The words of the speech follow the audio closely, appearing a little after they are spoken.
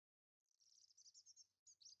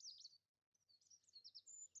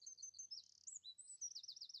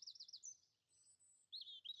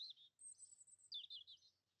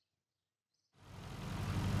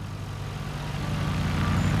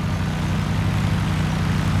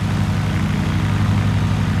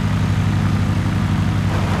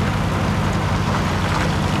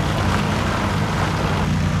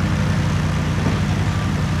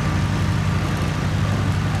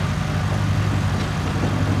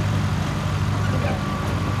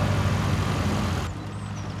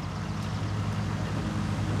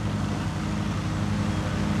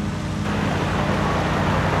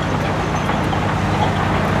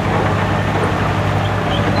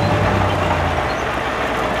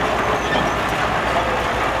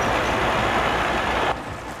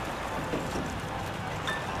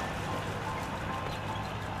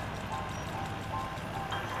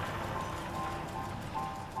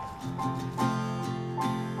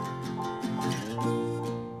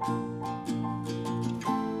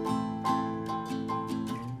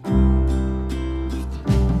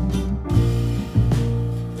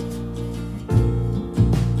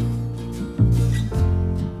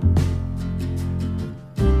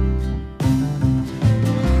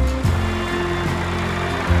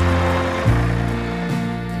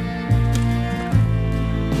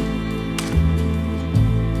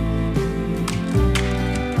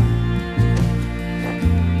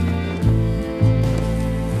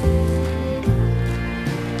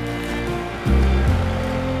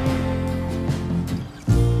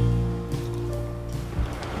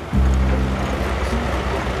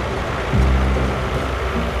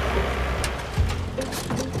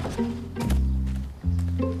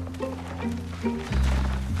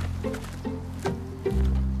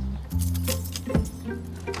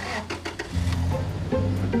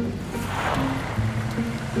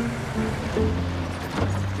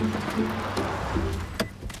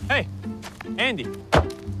Hey, Andy.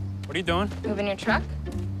 What are you doing? Moving your truck?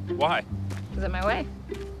 Why? Is it my way?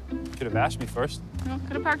 Could have asked me first. Well,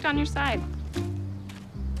 could have parked on your side.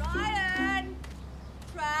 Ryan!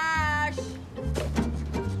 Trash!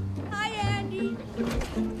 Hi, Andy.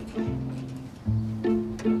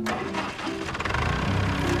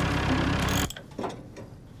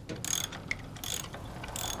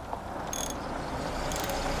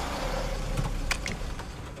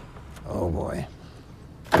 Oh, boy.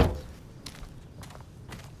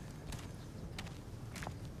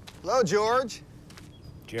 Hello, George.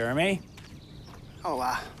 Jeremy? Oh,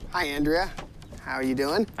 hi, Andrea. How are you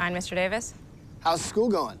doing? Fine, Mr. Davis. How's school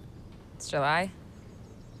going? It's July.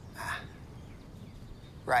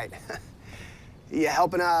 Right. You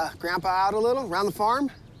helping Grandpa out a little around the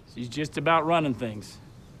farm? She's just about running things.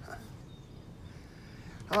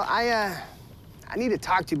 Well, I need to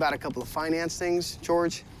talk to you about a couple of finance things,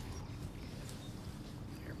 George.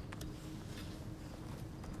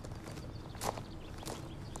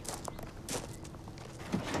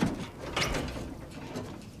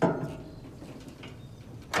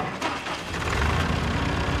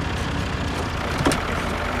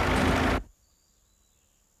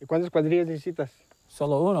 ¿Cuántas cuadrillas necesitas?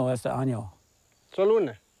 Solo uno este año. Solo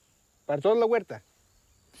una. ¿Para toda la huerta?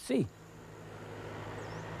 Sí.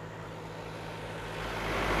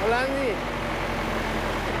 Hola, Andy.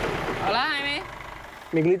 Hola, Jaime.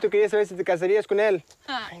 Miguelito quería saber si te casarías con él.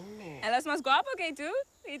 Él es más guapo que tú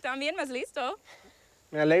y también más listo.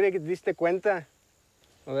 Me alegra que te diste cuenta.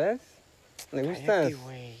 ¿Lo ves? ¿Le gustas? Cállate,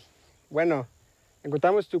 güey. Bueno,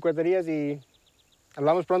 encontramos tus cuadrillas y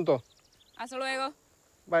hablamos pronto. Hasta luego.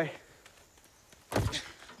 Bye.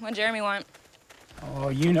 What Jeremy want? Oh,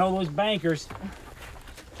 you know those bankers.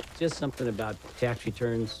 Just something about tax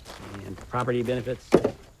returns and property benefits.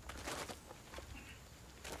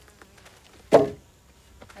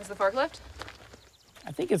 Is the forklift?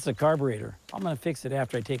 I think it's the carburetor. I'm gonna fix it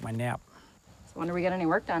after I take my nap. So when do we get any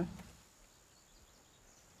work done?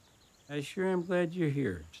 I sure am glad you're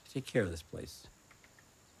here to take care of this place.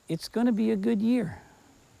 It's gonna be a good year.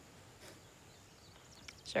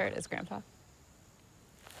 Sure it is, Grandpa.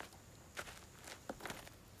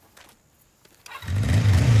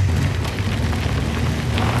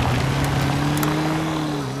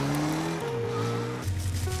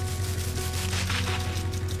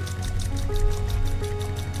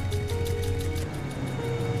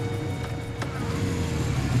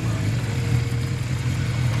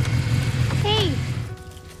 Hey,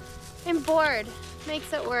 I'm bored.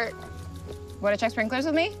 Makes it work. Want to check sprinklers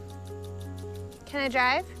with me? Can I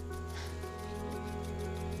drive?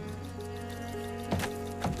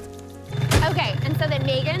 Okay, and so then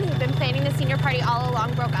Megan, who'd been planning the senior party all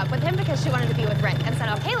along, broke up with him because she wanted to be with Rick. And so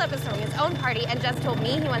now Caleb is throwing his own party and just told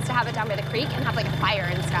me he wants to have it down by the creek and have like a fire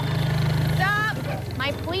and stuff. Stop!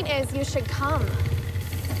 My point is you should come.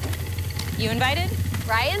 You invited?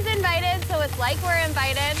 Ryan's invited, so it's like we're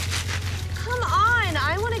invited. Come on,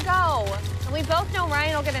 I want to go. And we both know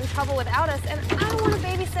Ryan will get in trouble without us, and I don't want to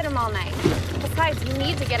babysit him all night. Besides, you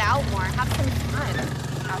need to get out more, have some fun.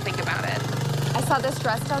 I'll think about it. I saw this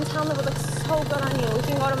dress downtown that would look so good on you. We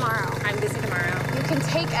can go tomorrow. I'm busy tomorrow. You can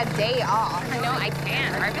take a day off. I know I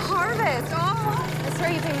can. Harvest. Oh, I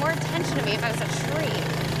swear you'd pay more attention to me if I was a tree.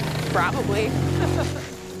 Probably.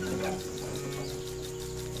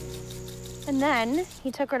 And then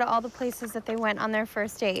he took her to all the places that they went on their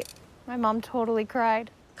first date. My mom totally cried.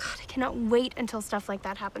 God, I cannot wait until stuff like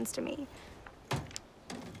that happens to me.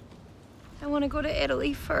 I want to go to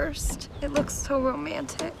Italy first. It looks so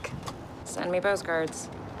romantic. Send me postcards.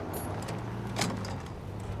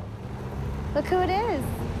 Look who it is.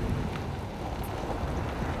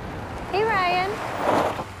 Hey, Ryan.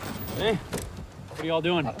 Hey, what are y'all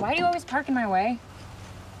doing? Why do you always park in my way?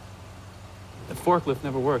 The forklift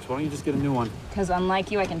never works. Why don't you just get a new one? Because unlike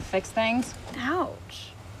you, I can fix things. Ouch.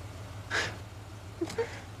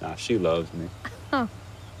 Nah, she loves me. Huh.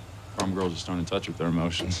 Farm girls just aren't in touch with their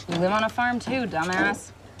emotions. You live on a farm too,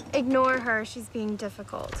 dumbass. Ignore her. She's being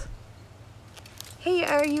difficult. Hey,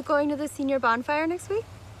 are you going to the senior bonfire next week?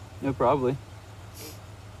 Yeah, probably.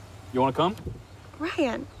 You want to come?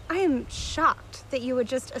 Ryan, I am shocked that you would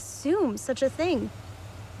just assume such a thing.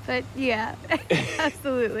 But yeah,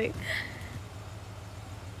 absolutely.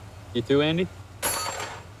 You too, Andy?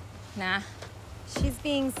 Nah. She's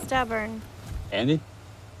being stubborn. Andy?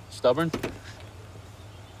 Stubborn?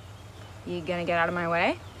 You gonna get out of my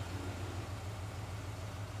way?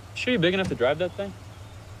 Sure you're big enough to drive that thing?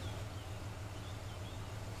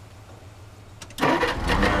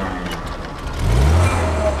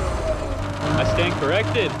 I stand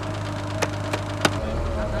corrected.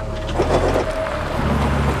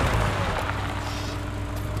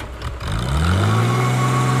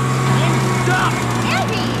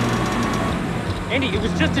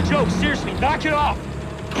 just a joke. Seriously, knock it off.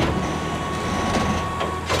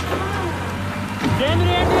 Damn it,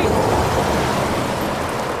 Andy!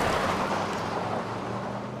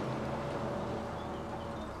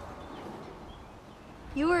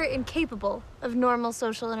 You were incapable of normal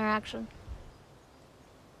social interaction.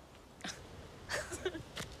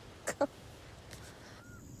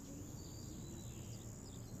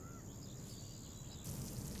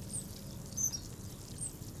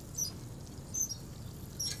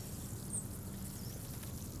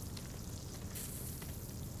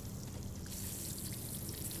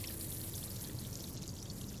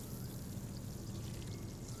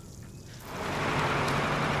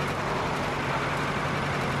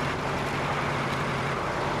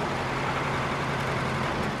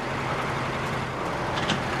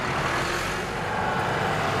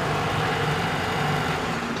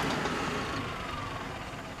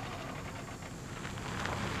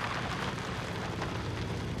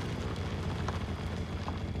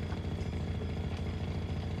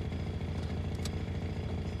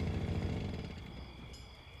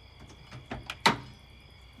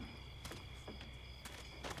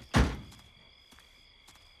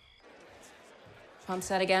 Pump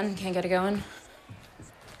set again, can't get it going.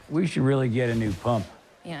 We should really get a new pump.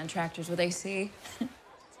 Yeah, and tractors with AC.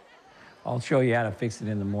 I'll show you how to fix it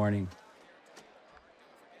in the morning.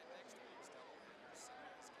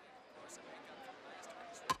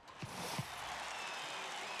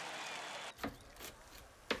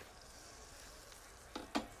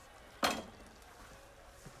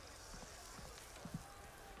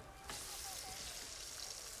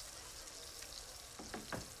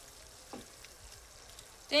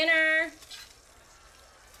 Dinner!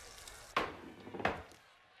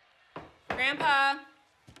 Grandpa!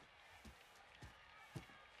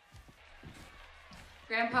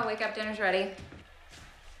 Grandpa, wake up, dinner's ready.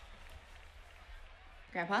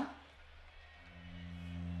 Grandpa?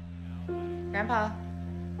 Grandpa?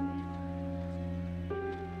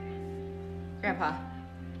 Grandpa?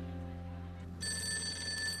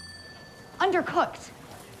 Undercooked.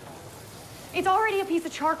 It's already a piece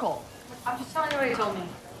of charcoal. I'm just telling you what he told me.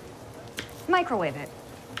 Microwave it.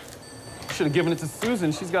 Should have given it to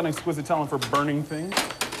Susan. She's got an exquisite talent for burning things.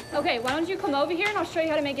 Okay, why don't you come over here and I'll show you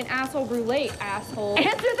how to make an asshole brulee, asshole.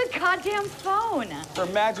 Answer the goddamn phone. Her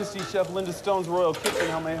Majesty, Chef Linda Stone's Royal Kitchen.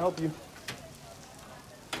 How may I help you?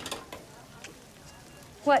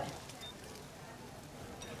 What?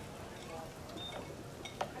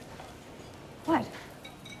 What?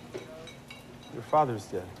 Your father's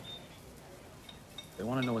dead. They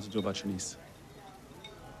want to know what to do about your niece.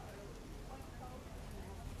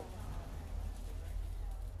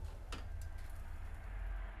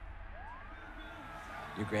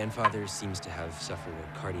 Your grandfather seems to have suffered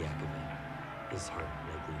a cardiac event. His heart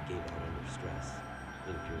likely gave out under stress.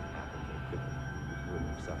 It appears it happened very quickly. He wouldn't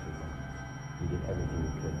have suffered long. We did everything we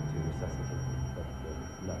could to resuscitate him, but there was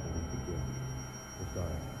nothing we could do. We're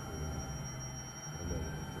sorry. I know that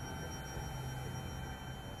it's difficult.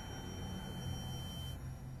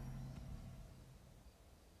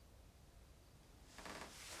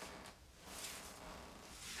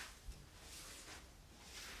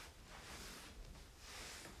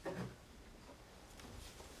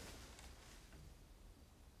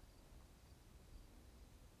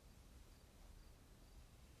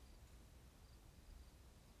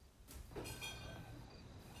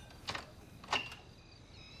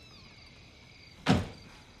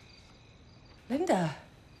 Linda,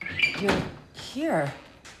 you're here.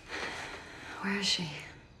 Where is she?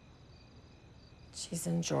 She's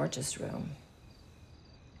in George's room.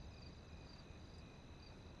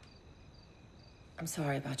 I'm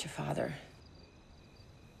sorry about your father.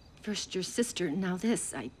 First your sister, now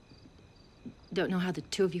this. I don't know how the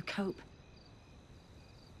two of you cope.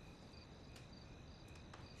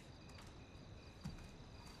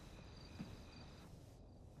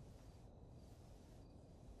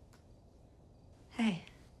 Hey.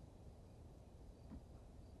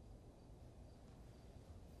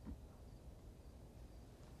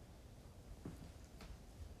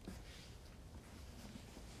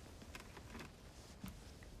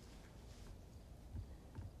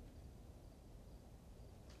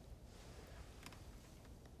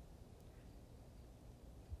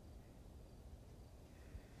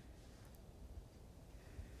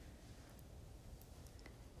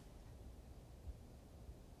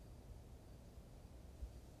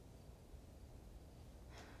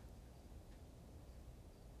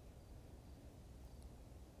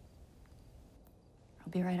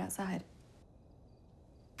 I'll be right outside.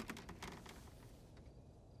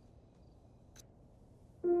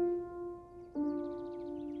 His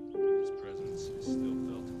presence is still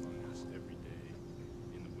felt.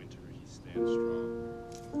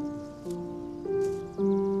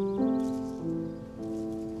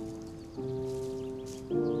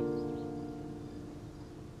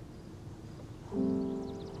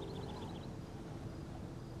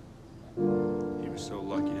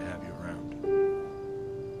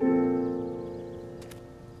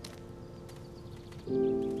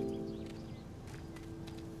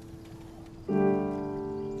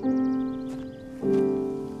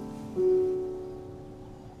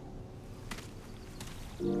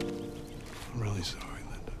 really sorry,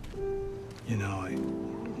 Linda. You know,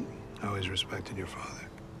 I always respected your father.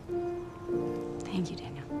 Thank you,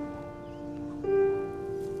 Daniel.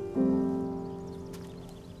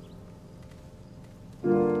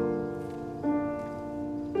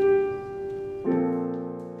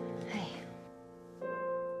 Hey.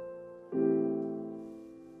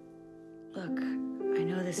 Look, I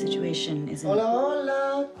know the situation isn't... Hola,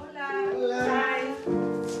 hola. Hola. Hi.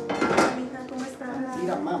 Mija, ¿cómo estás?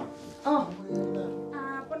 Mira, mamá. Oh.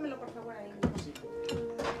 Pónmelo, por favor, ahí.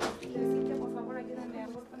 Cintia, por favor, ayúdame a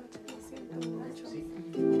vos cuando te siento, muchacho.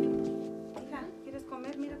 Hija, ¿quieres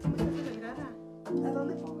comer? Mira cómo está tu delgada. ¿A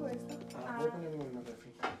dónde pongo esto? Voy a ponerlo en el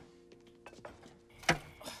refri.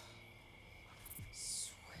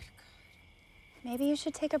 Maybe you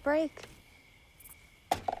should take a break.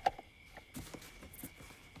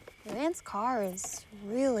 Your aunt's car is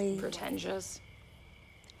really... Pretentious.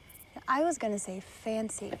 I was gonna say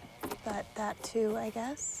fancy, but that too, I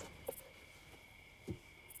guess.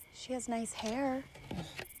 She has nice hair.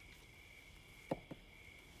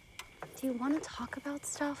 Do you want to talk about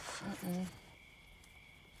stuff? I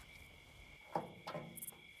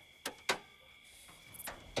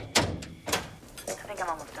think I'm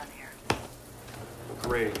almost done here.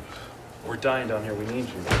 Great. We're dying down here. We need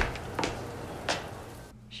you.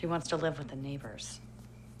 She wants to live with the neighbors.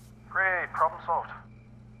 Great, problem solved.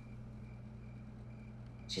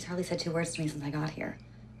 She's hardly said 2 words to me since I got here.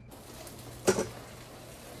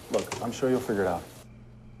 Look, I'm sure you'll figure it out.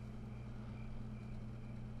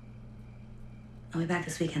 I'll be back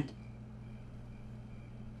this weekend.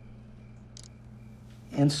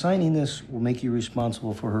 And signing this will make you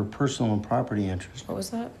responsible for her personal and property interests. What was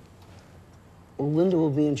that? Well, Linda will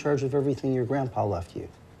be in charge of everything your grandpa left you.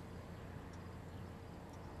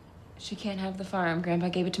 She can't have the farm. Grandpa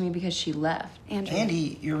gave it to me because she left. Andrew.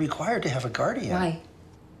 Andy, you're required to have a guardian. Why?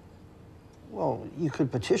 Well, you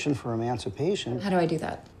could petition for emancipation. How do I do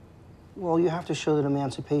that? Well, you have to show that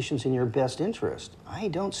emancipation's in your best interest. I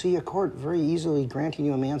don't see a court very easily granting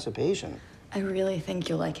you emancipation. I really think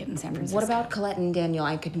you'll like it in San Francisco. What about Colette and Daniel?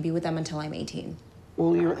 I couldn't be with them until I'm 18.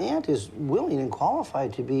 Well, your aunt is willing and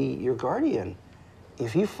qualified to be your guardian.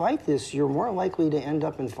 If you fight this, you're more likely to end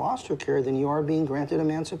up in foster care than you are being granted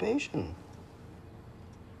emancipation.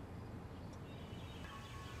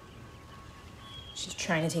 She's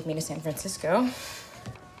trying to take me to San Francisco.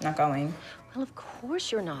 Not going. Well, of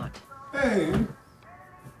course you're not. Hey,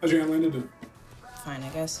 how's your Aunt Linda doing? Fine, I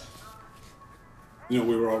guess. You know,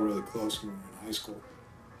 we were all really close when we were in high school.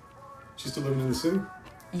 She's still living in the city?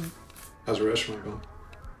 How's the restaurant going?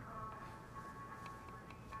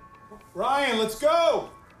 Ryan, let's go!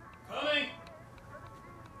 Coming!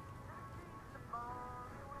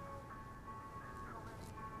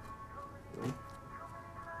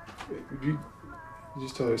 Wait, would you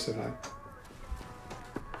just tell her I said hi?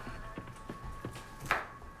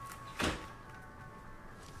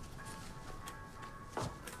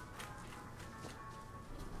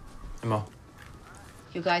 Emma.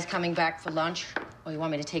 You guys coming back for lunch, or you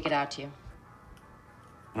want me to take it out to you?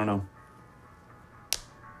 I don't know.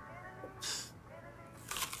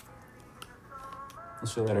 I'll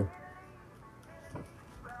see you later.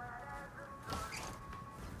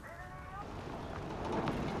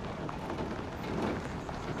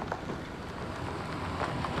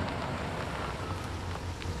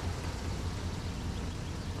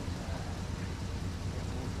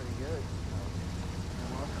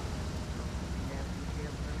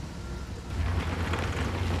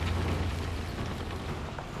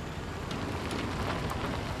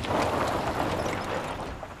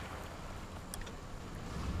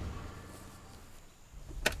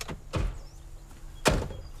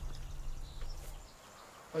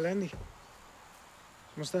 Hola, Andy.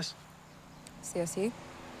 ¿Cómo estás? Sí, así.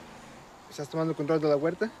 ¿Estás tomando control de la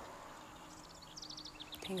huerta?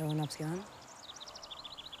 Tengo una opción.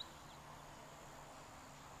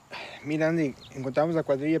 Mira, Andy, encontramos la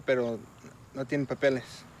cuadrilla, pero no tienen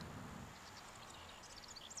papeles.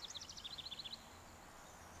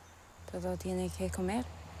 Todo tiene que comer,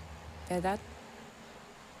 ¿verdad?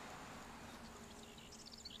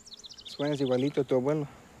 Suenas igualito a tu abuelo.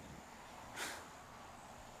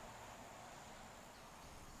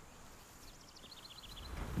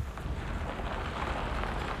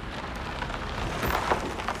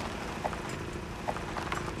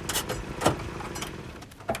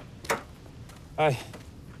 Hi.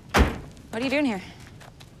 What are you doing here?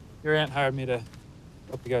 Your aunt hired me to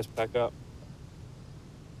help you guys pack up.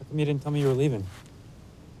 How come you didn't tell me you were leaving?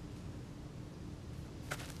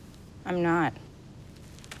 I'm not.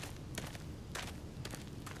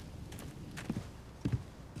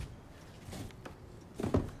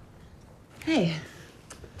 Hey,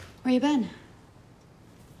 where you been?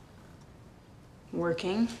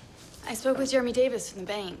 Working. I spoke with Jeremy Davis from the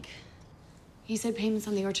bank. He said payments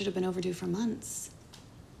on the orchard have been overdue for months.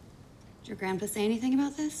 Did your grandpa say anything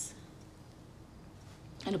about this?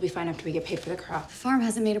 It'll be fine after we get paid for the crop. The farm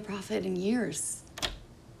hasn't made a profit in years.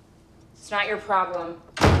 It's not your problem.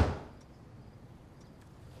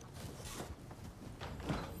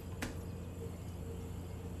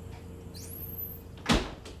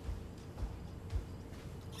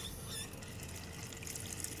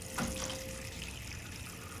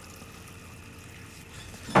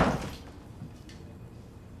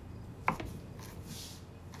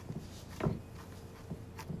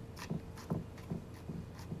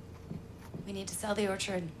 We need to sell the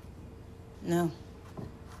orchard. No.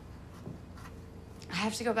 I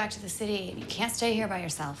have to go back to the city. You can't stay here by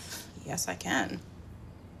yourself. Yes, I can.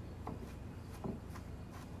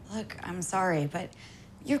 Look, I'm sorry, but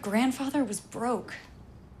your grandfather was broke.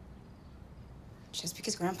 Just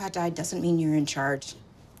because Grandpa died doesn't mean you're in charge.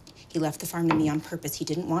 He left the farm to me on purpose. He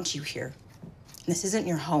didn't want you here. This isn't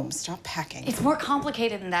your home. Stop packing. It's more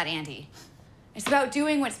complicated than that, Andy. It's about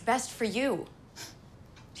doing what's best for you.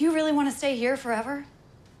 Do you really want to stay here forever?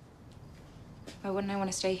 Why wouldn't I want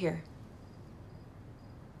to stay here?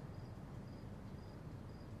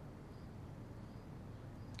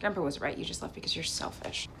 Grandpa was right. You just left because you're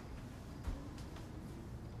selfish.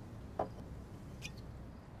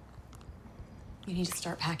 You need to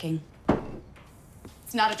start packing.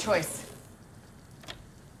 It's not a choice.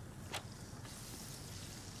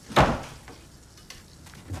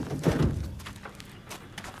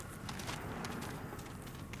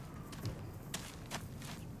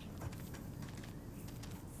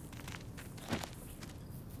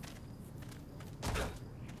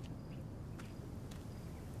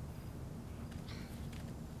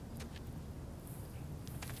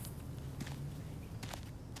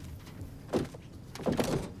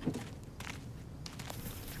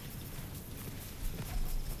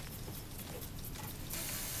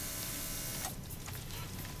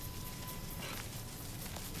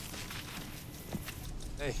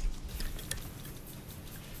 Hey.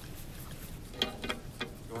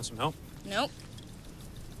 You want some help? Nope.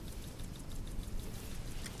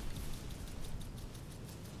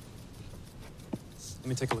 Let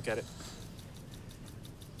me take a look at it.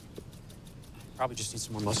 Probably just need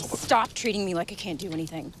some more muscle. Stop treating me like I can't do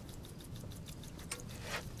anything.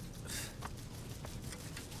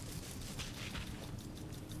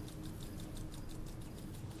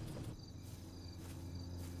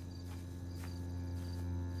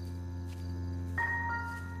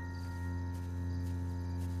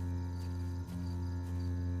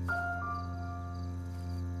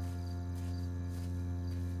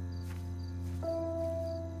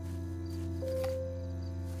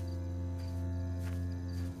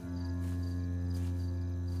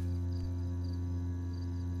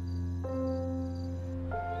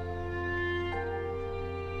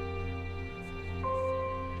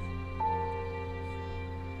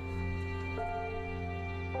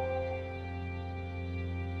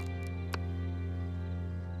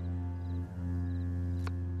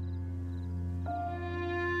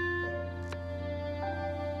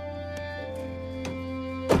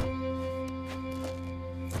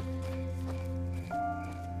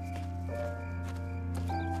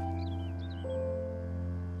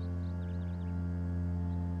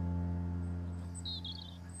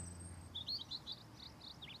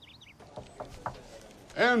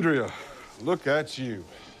 Andrea, look at you.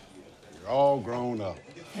 You're all grown up.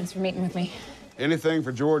 Thanks for meeting with me. Anything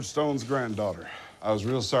for George Stone's granddaughter. I was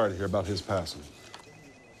real sorry to hear about his passing.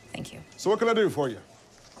 Thank you. So what can I do for you?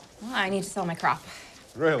 Well, I need to sell my crop.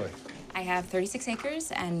 Really? I have 36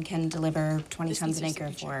 acres and can deliver 20 tons an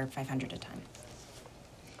acre for $500 a ton.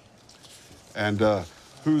 And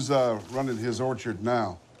who's running his orchard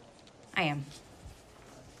now? I am.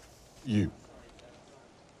 You.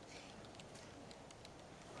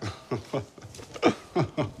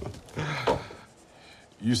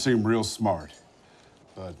 You seem real smart,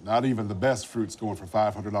 but not even the best fruit's going for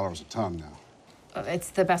 $500 a ton now.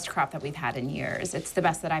 It's the best crop that we've had in years. It's the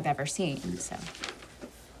best that I've ever seen, so.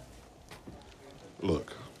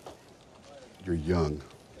 Look, you're young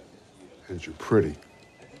and you're pretty.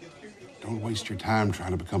 Don't waste your time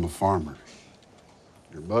trying to become a farmer.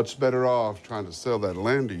 You're much better off trying to sell that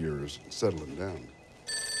land of yours and settling down.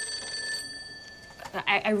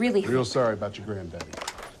 I really... Real sorry about your granddaddy.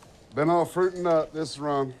 Been all fruit and nut this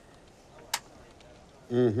run.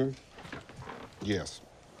 Mm-hmm. Yes.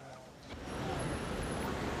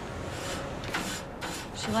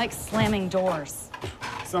 She likes slamming doors.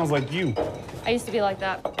 Sounds like you. I used to be like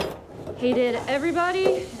that. Hated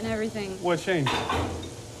everybody and everything. What changed?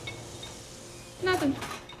 Nothing.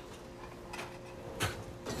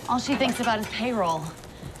 All she thinks about is payroll.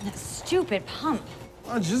 And that stupid pump.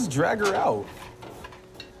 Oh, just drag her out.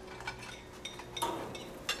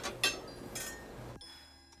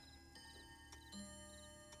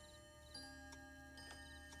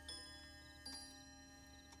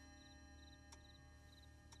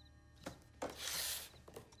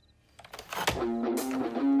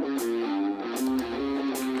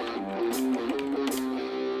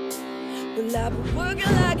 Well, I've been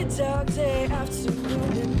working like a dog day, afternoon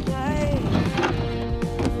and night.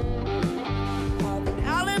 I've been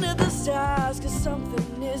out into the stars, cause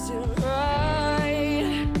something isn't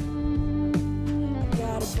right. I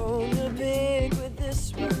got a bone to pick with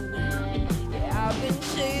this one. Yeah, I've been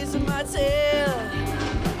chasing my tail.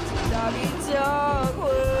 It's a dog-eat-dog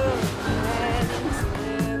world. And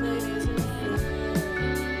damn, it isn't fair.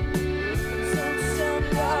 So tell me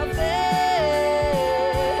how fair.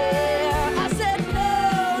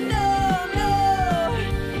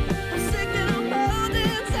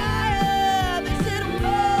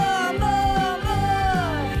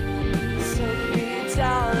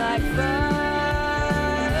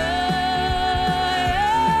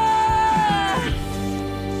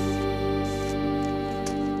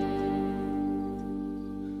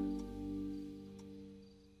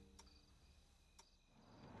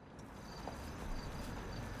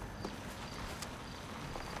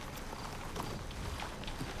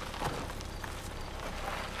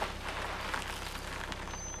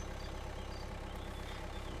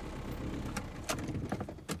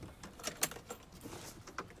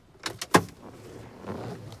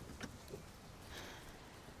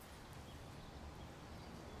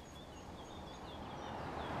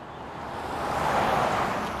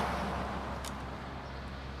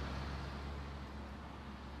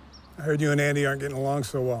 I heard you and Andy aren't getting along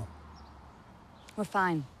so well. We're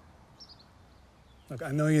fine. Look, I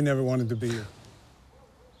know you never wanted to be here.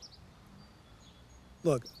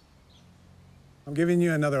 Look, I'm giving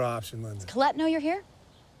you another option, Linda. Does Colette know you're here?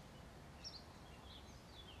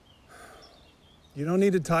 You don't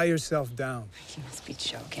need to tie yourself down. You must be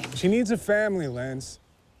joking. She needs a family, Lens.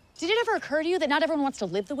 Did it ever occur to you that not everyone wants to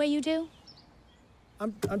live the way you do?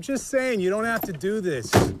 I'm just saying, you don't have to do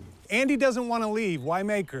this. Andy doesn't want to leave. Why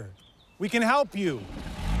make her? We can help you.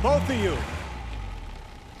 Both of you. All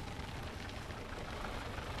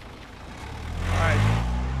right.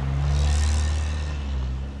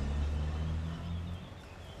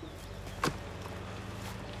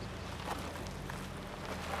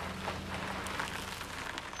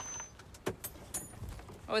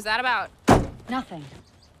 What was that about? Nothing.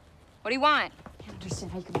 What do you want? I can't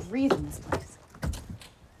understand how you can breathe in this place.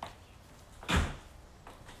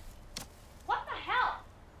 What the hell?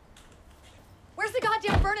 Where's the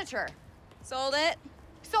goddamn furniture? Sold it.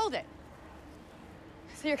 Sold it.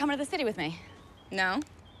 So you're coming to the city with me? No.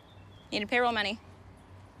 Needed payroll money.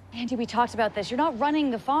 Andy, we talked about this. You're not running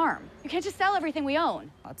the farm. You can't just sell everything we own.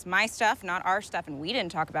 Well, it's my stuff, not our stuff, and we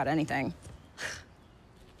didn't talk about anything.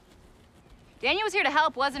 Daniel was here to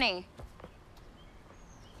help, wasn't he?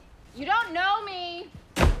 You don't know me.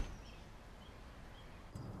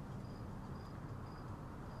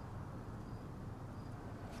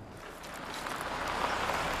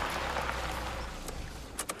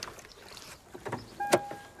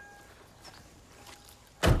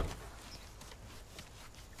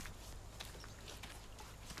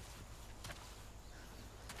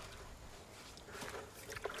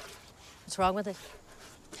 What's wrong with it?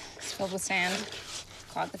 It's filled with sand.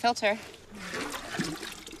 Clogged the filter.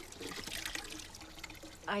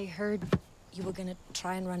 I heard you were gonna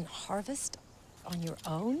try and run harvest on your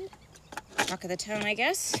own? Talk of the town, I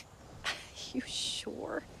guess. You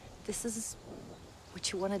sure this is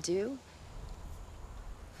what you want to do?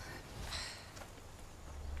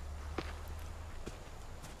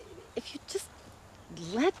 If you just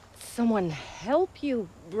let someone help you,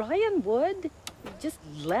 Ryan would. Just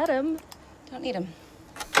let him. Don't need him.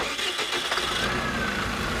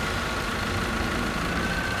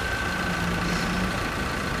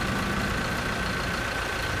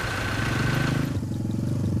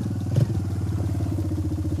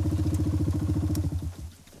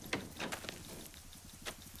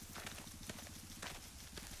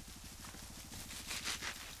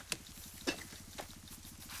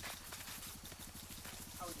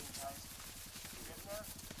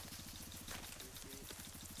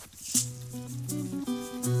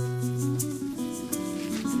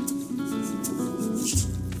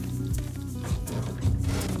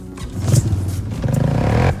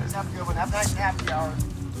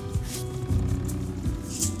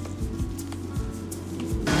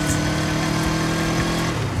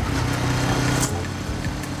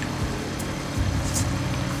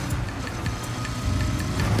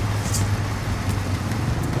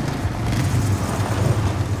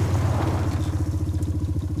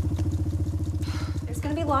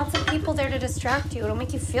 gonna be lots of people there to distract you. It'll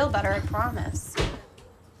make you feel better, I promise.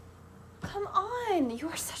 Come on, you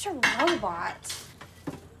are such a robot.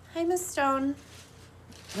 Hi, Miss Stone.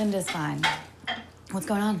 Linda's fine. What's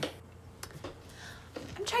going on?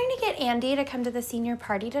 I'm trying to get Andy to come to the senior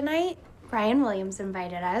party tonight. Brian Williams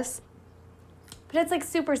invited us. But it's like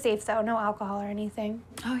super safe, so no alcohol or anything.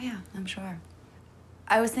 Oh, yeah, I'm sure.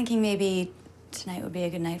 I was thinking maybe tonight would be a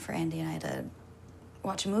good night for Andy and I to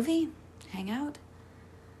watch a movie, hang out.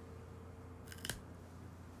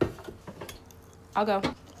 I'll go.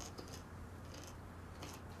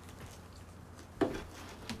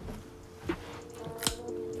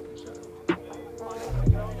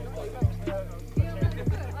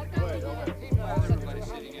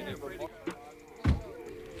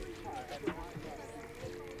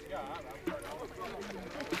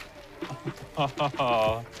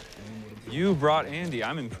 Oh, you brought Andy.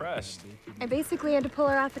 I'm impressed. I basically had to pull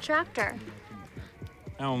her off the tractor.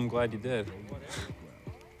 Oh, I'm glad you did.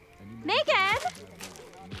 Megan!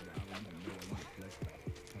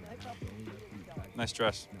 Nice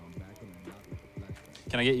dress.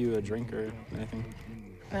 Can I get you a drink or anything?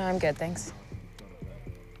 No, I'm good, thanks.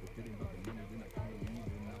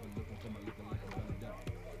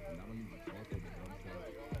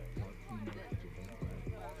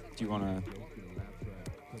 Do you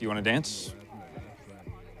wanna dance?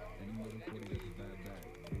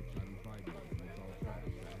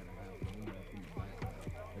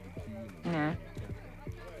 Nah.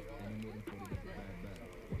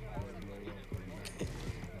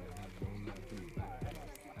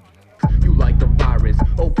 You like the virus.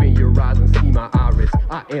 Open your eyes and see my iris.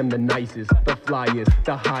 I am the nicest, the flyest,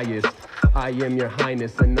 the highest. I am your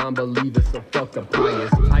highness, a non-believer, so fuck the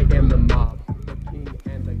pious. I am the mob, the king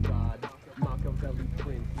and the god. Machiavelli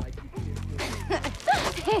prince, like you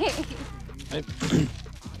Hey,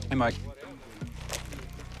 hey, Mike.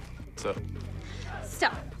 What's up? So,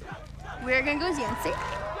 we're gonna go dancing.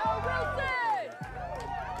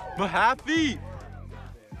 But happy.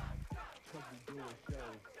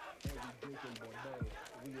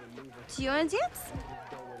 Do you wanna dance?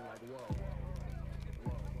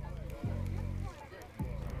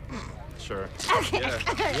 Sure. Okay.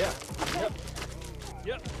 Yeah. Yep.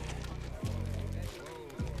 Yep.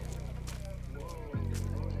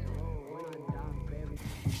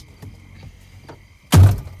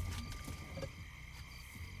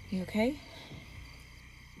 You okay?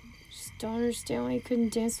 Just don't understand why you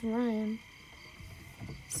couldn't dance with Ryan.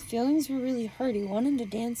 His feelings were really hurt. He wanted to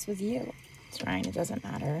dance with you. It's Ryan, it doesn't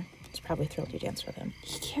matter. He's probably thrilled you danced with him.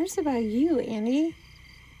 He cares about you, Andy.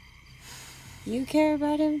 You care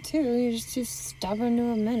about him too. You're just too stubborn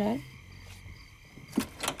to admit it.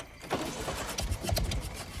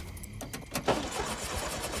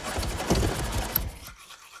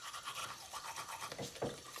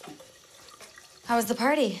 How was the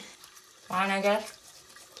party? Fine, I guess.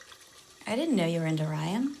 I didn't know you were into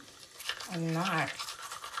Ryan. I'm not.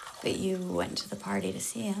 But you went to the party to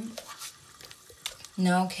see him.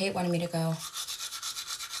 No, Kate wanted me to go.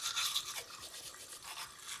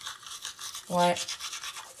 What?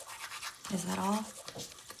 Is that all?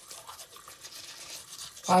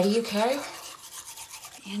 Why do you care?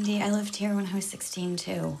 Andy, I lived here when I was 16,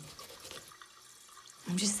 too.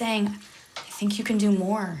 I'm just saying, I think you can do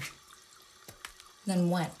more. Then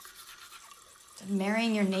what? Than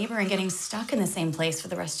marrying your neighbor and getting stuck in the same place for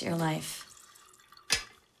the rest of your life.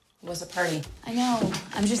 It was a party. I know.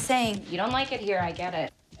 I'm just saying. You don't like it here, I get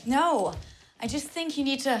it. No. I just think you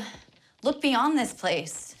need to look beyond this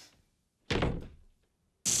place.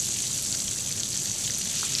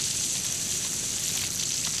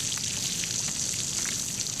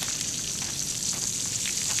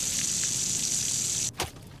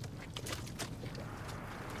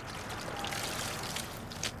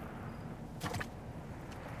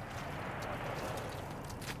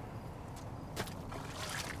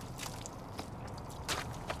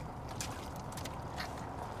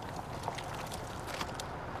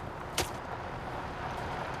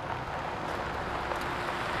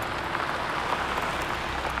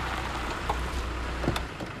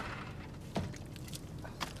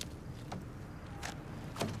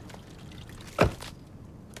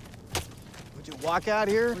 Walk out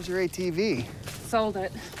here? Where's your ATV? Sold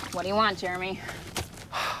it. What do you want, Jeremy?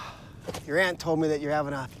 Your aunt told me that you're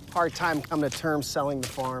having a hard time coming to terms selling the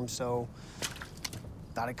farm, so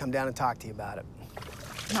thought I'd come down and talk to you about it.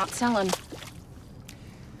 Not selling.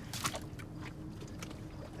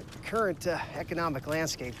 The current economic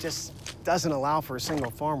landscape just doesn't allow for a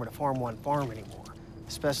single farmer to farm one farm anymore,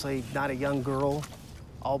 especially not a young girl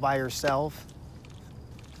all by herself.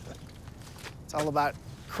 It's all about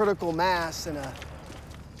critical mass and a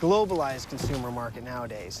globalized consumer market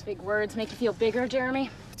nowadays. Big words make you feel bigger, Jeremy?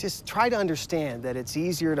 Just try to understand that it's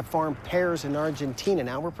easier to farm pears in Argentina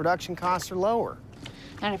now where production costs are lower.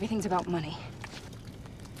 Not everything's about money.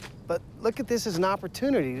 But look at this as an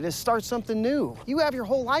opportunity to start something new. You have your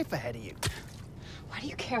whole life ahead of you. Why do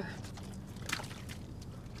you care?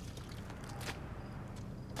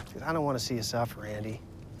 Because I don't want to see you suffer, Andy.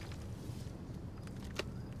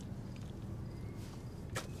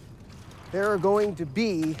 There are going to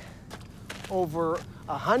be over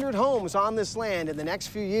 100 homes on this land in the next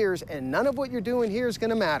few years, and none of what you're doing here is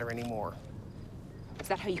going to matter anymore. Is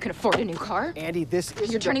that how you can afford a new car? Andy, this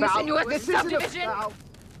isn't You're turning about, this into a subdivision? About...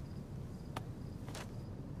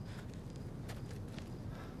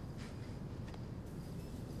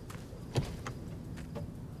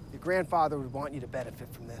 Your grandfather would want you to benefit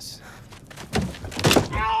from this.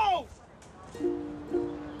 Ow!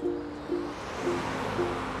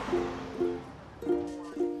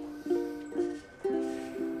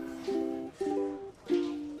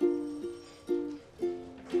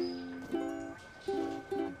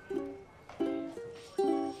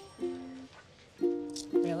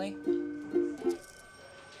 Really?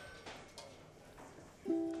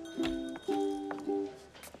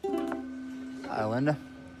 Hi, Linda.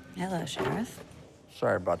 Hello, Sheriff.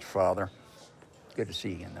 Sorry about your father. Good to see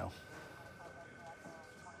you again, though.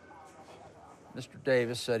 Mr.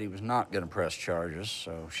 Davis said he was not going to press charges,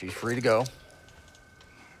 so she's free to go.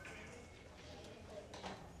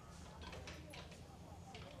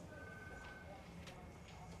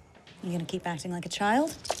 You gonna keep acting like a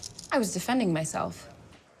child? I was defending myself.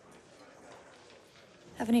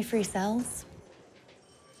 Have any free cells?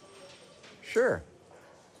 Sure.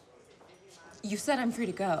 You said I'm free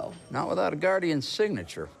to go. Not without a guardian's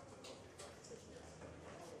signature.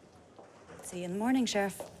 See you in the morning,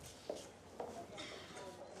 Sheriff.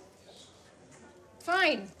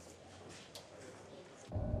 Fine.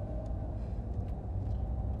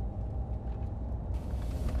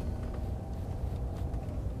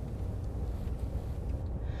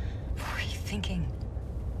 What were you thinking?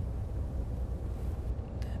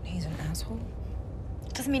 That he's an asshole?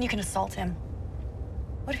 Doesn't mean you can assault him.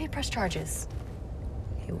 What if he pressed charges?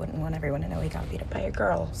 He wouldn't want everyone to know he got beat up by a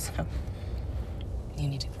girl, so... You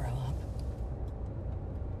need to grow up.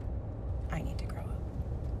 I need to grow up.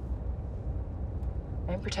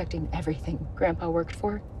 I'm protecting everything Grandpa worked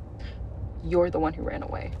for. You're the one who ran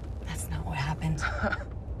away. That's not what happened.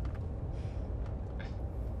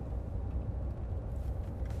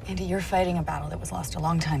 Andy, you're fighting a battle that was lost a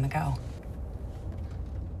long time ago.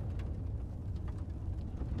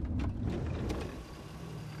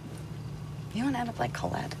 You don't end up like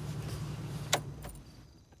Colette.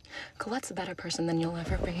 Colette's a better person than you'll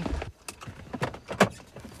ever be.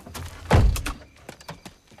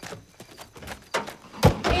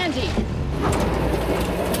 Andy!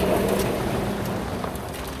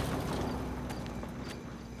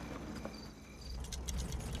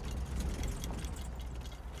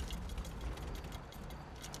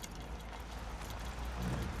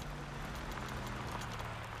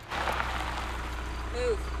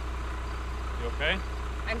 You okay?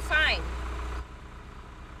 I'm fine.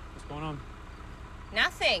 What's going on?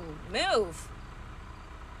 Nothing. Move.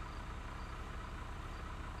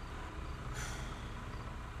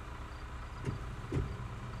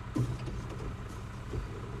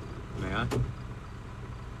 May I?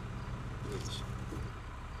 Please.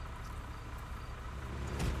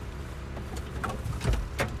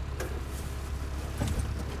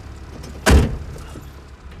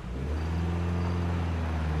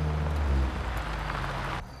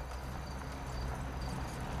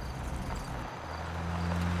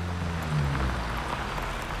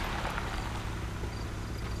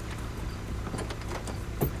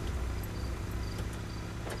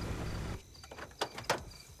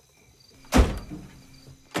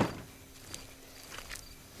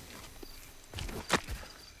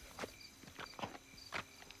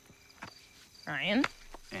 Ryan,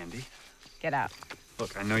 Andy, get out.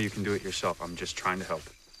 look, I know you can do it yourself. I'm just trying to help.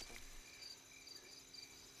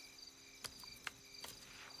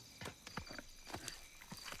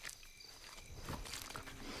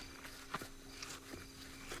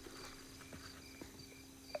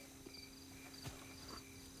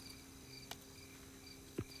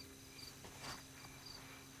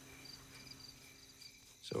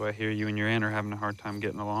 So I hear you and your aunt are having a hard time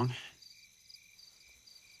getting along.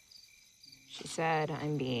 She said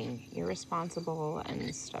I'm being irresponsible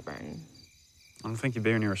and stubborn. I don't think you're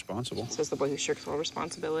being irresponsible. Says the boy who shirks all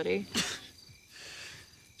responsibility.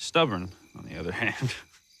 Stubborn, on the other hand.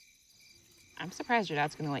 I'm surprised your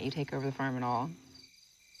dad's gonna let you take over the farm at all.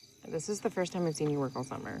 This is the first time I've seen you work all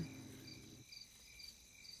summer.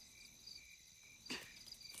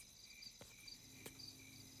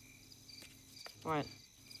 What?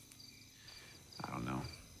 I don't know.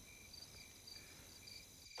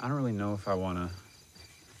 I don't really know if I want to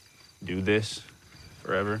do this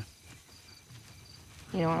forever.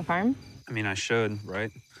 You don't want to farm? I mean, I should,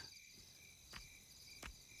 right?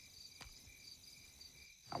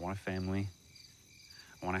 I want a family.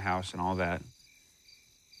 I want a house and all that.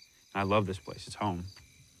 And I love this place. It's home.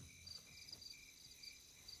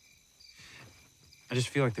 I just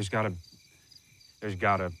feel like there's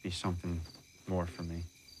gotta be something more for me.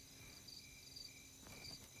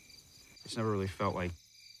 It's never really felt like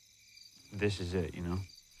this is it, you know?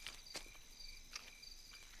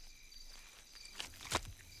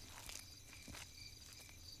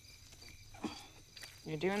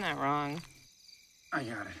 You're doing that wrong. I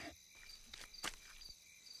got it.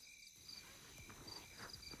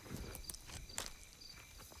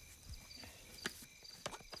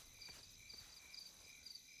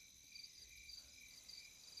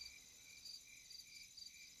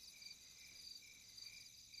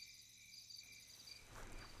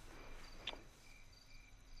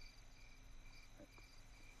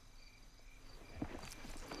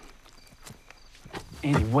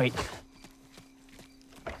 Andy, wait.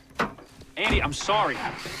 Andy, I'm sorry.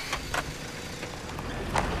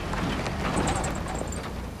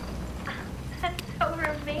 That's so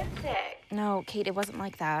romantic. No, Kate, it wasn't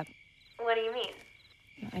like that. What do you mean?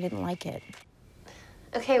 I didn't like it.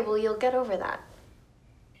 Okay, well, you'll get over that.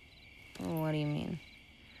 What do you mean?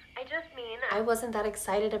 I just mean I wasn't that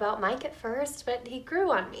excited about Mike at first, but he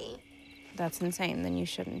grew on me. That's insane. Then you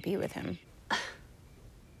shouldn't be with him.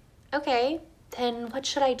 Okay, then what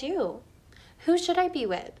should I do? Who should I be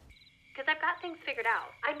with? Because I've got things figured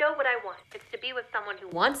out. I know what I want. It's to be with someone who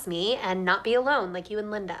wants me and not be alone like you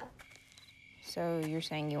and Linda. So you're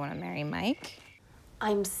saying you want to marry Mike?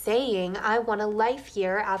 I'm saying I want a life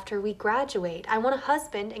here after we graduate. I want a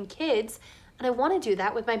husband and kids, and I want to do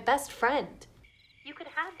that with my best friend. You could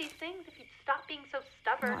have these things if you'd stop being so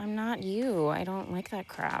stubborn. No, I'm not you. I don't like that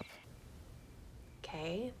crap.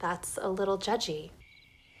 Okay, that's a little judgy.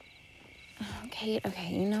 Kate, okay,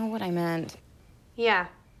 you know what I meant. Yeah,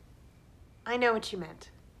 I know what you meant.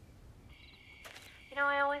 You know,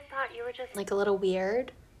 I always thought you were just like a little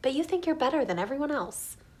weird, but you think you're better than everyone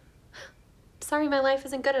else. Sorry my life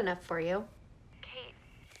isn't good enough for you. Kate.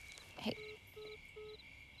 Hey.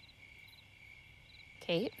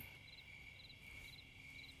 Kate?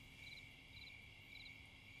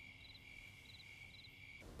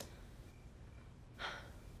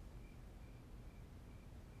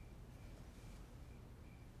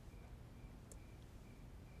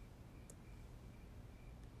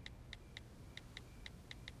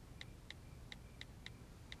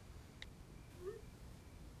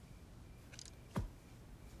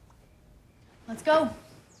 Let's go.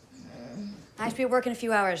 I should be at work in a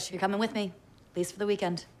few hours. You're coming with me, at least for the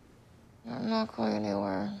weekend. I'm not going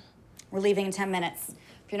anywhere. We're leaving in 10 minutes.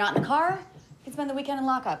 If you're not in the car, you can spend the weekend in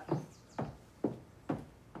lockup.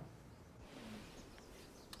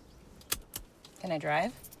 Can I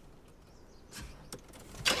drive?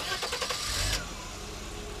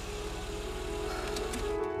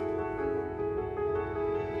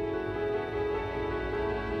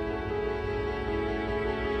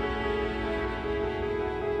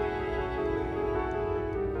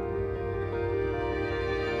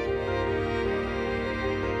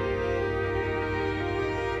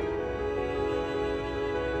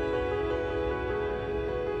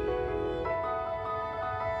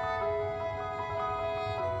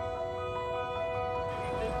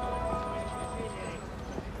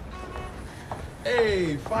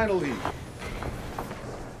 Hey, finally.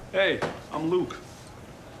 Hey, I'm Luke.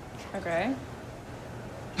 Okay.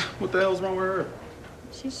 What the hell's wrong with her?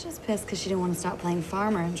 She's just pissed because she didn't want to stop playing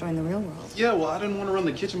farmer and join the real world. Yeah, well, I didn't want to run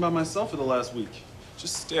the kitchen by myself for the last week.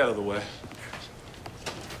 Just stay out of the way.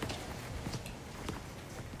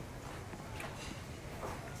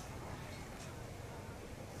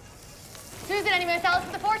 Susan, any Marcellus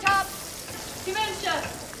for the four top? Dementia.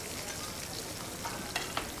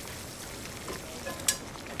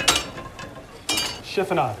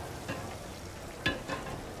 Chiffonade.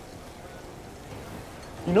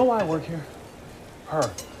 You know why I work here? Her.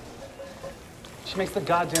 She makes the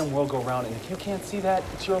goddamn world go round, and if you can't see that,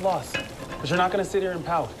 it's your loss. Because you're not gonna sit here and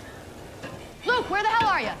pout. Luke, where the hell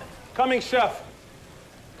are you? Coming, chef.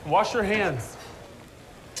 Wash your hands.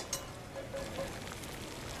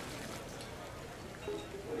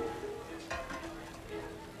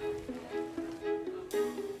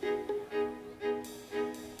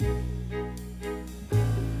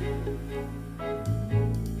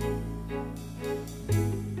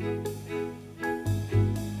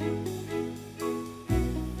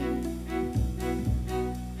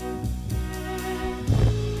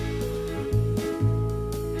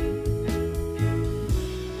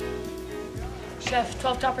 Chef,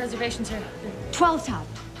 12 top reservations here. 12 top.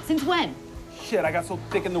 Since when? Shit, I got so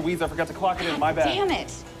thick in the weeds I forgot to clock it in. My bad. Damn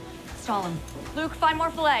it. Stall him. Luke, find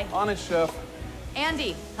more filet. On it, chef.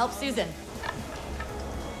 Andy, help Susan.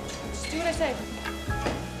 Just do what I say.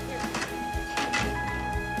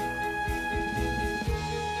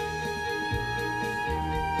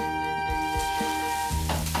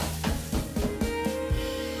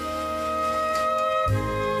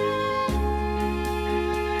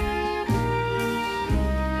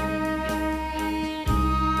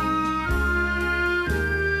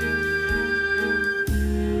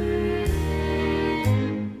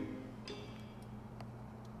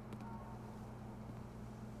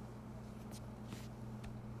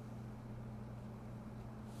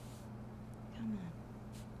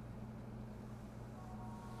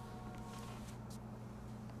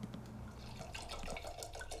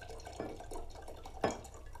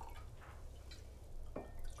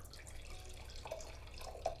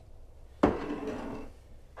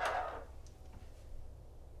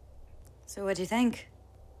 So what'd you think?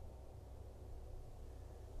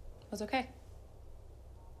 It was okay.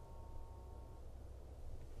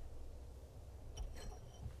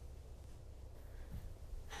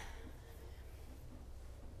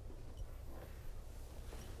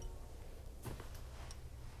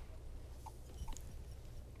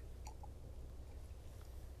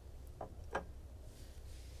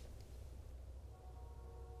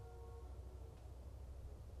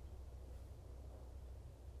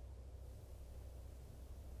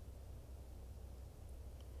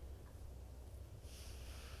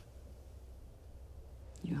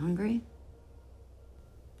 You hungry?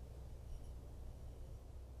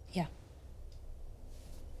 Yeah.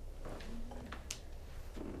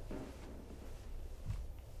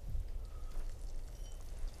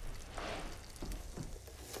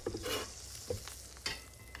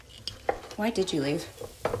 Why did you leave?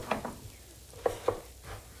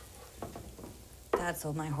 Dad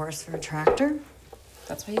sold my horse for a tractor.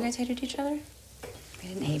 That's why you guys hated each other? We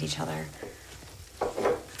didn't hate each other.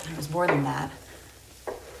 It was more than that.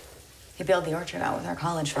 He bailed the orchard out with our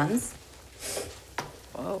college funds.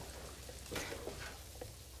 Whoa.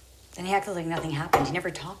 Then he acted like nothing happened. He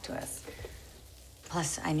never talked to us.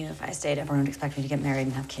 Plus, I knew if I stayed, everyone would expect me to get married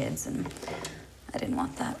and have kids, and I didn't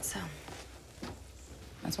want that, so.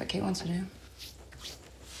 That's what Kate wants to do.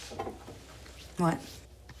 What?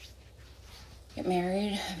 Get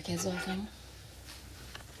married, have kids, the whole thing.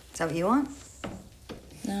 Is that what you want?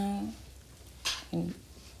 No. I mean,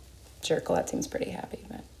 sure, Colette seems pretty happy,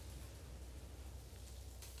 but...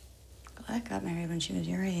 Colette got married when she was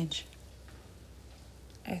your age.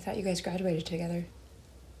 I thought you guys graduated together.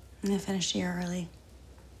 And I finished a year early.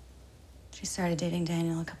 She started dating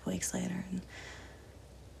Daniel a couple weeks later, and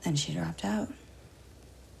then she dropped out.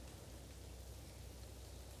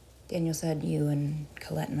 Daniel said you and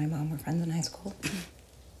Colette and my mom were friends in high school.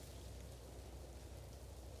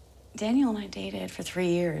 Daniel and I dated for 3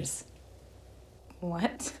 years.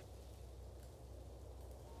 What?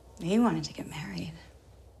 He wanted to get married.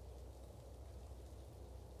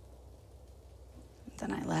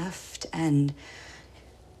 Then I left, and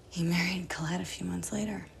he married Colette a few months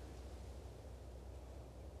later.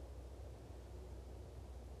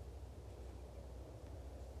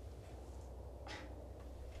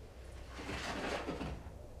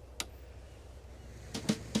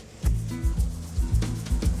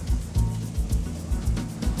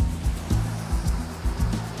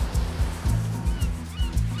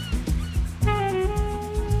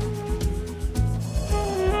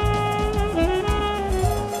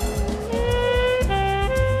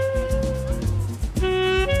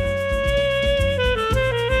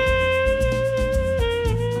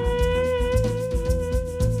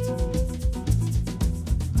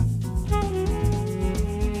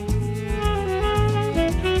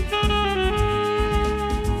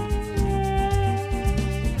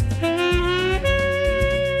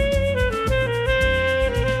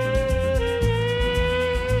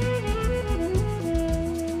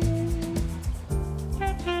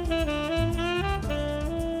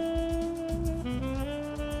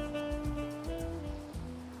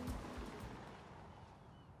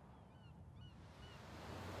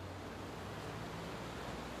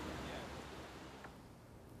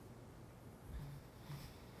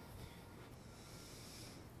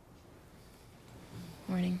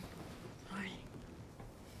 Morning. Morning.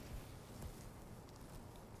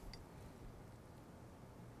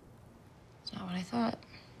 It's not what I thought.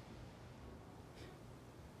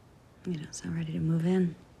 You don't sound ready to move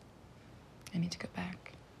in. I need to go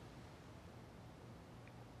back.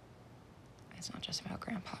 It's not just about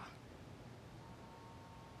Grandpa.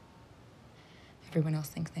 Everyone else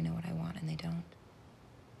thinks they know what I want, and they don't.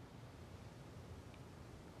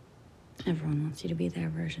 Everyone wants you to be their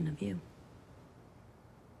version of you.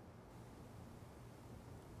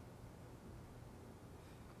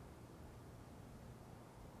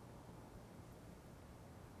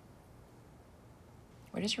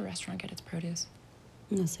 Where does your restaurant get its produce?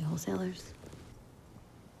 Mostly wholesalers.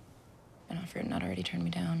 Ben Hoff not already turned me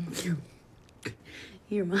down.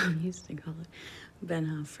 Your mom used to call it Ben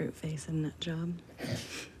Hoff fruit face and nut job.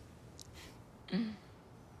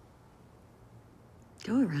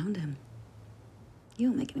 Go around him. You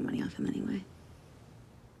won't make any money off him anyway.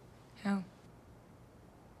 How?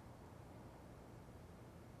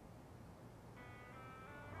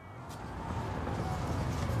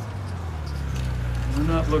 We're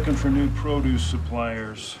not looking for new produce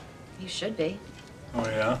suppliers. You should be. Oh,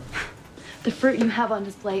 yeah? The fruit you have on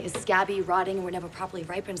display is scabby, rotting, and were never properly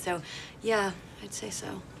ripened, so yeah, I'd say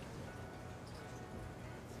so.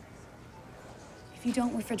 If you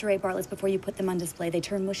don't refrigerate Bartlett's before you put them on display, they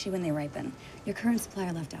turn mushy when they ripen. Your current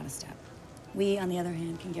supplier left out a step. We, on the other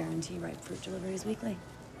hand, can guarantee ripe fruit deliveries weekly.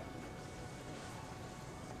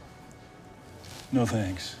 No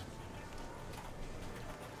thanks.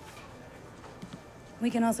 We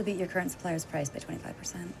can also beat your current supplier's price by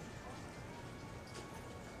 25%.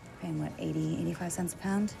 Paying, what, 80, 85 cents a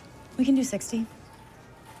pound? We can do 60.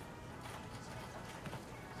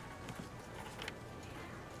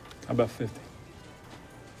 How about 50?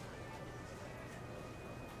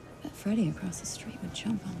 Bet Freddie across the street would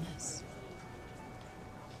jump on this.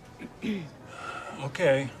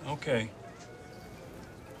 Okay, okay.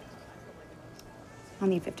 I'll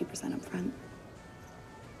need 50% up front.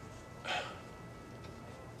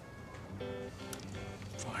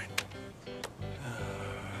 Fine.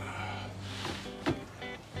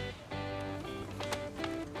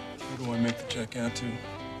 Who do I make the check out to?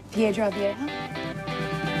 Piedra Vieja?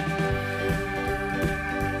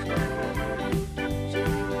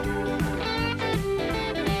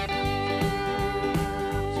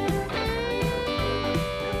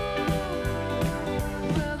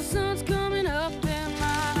 Well, the sun's coming up and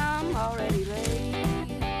I'm already late.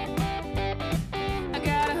 I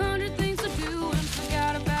got 100 things to do and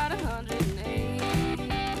forgot about 108.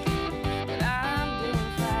 But I'm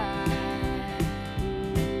doing fine.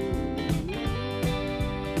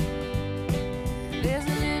 There's a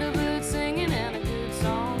little bird singing and a good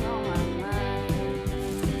song on my mind.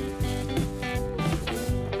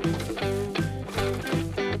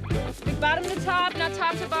 Big bottom to top, not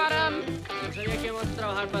top to bottom. No sabía que íbamos a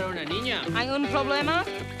trabajar para una niña. ¿Hay un problema?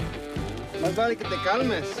 Más vale que te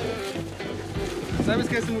calmes. ¿Sabes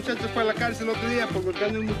que ese muchacho fue a la cárcel el otro día por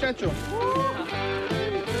golpeando a un muchacho?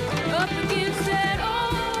 Up against that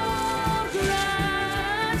old grindstone,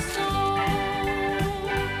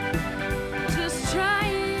 just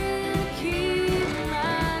trying to keep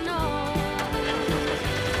my nose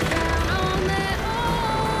down on that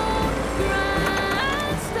old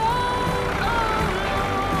grindstone. Oh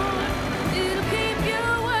Lord, it'll keep you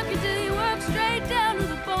working till you work straight down to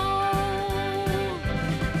the bone.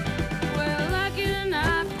 Well, like it or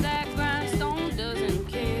not, that grindstone doesn't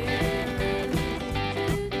care.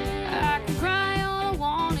 I can cry all I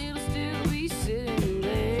want, it'll still be sitting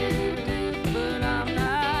there. But I'm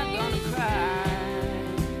not gonna cry.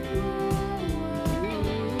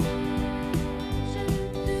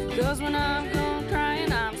 'Cause when I'm gone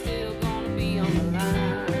crying, I'm still gonna be on the line.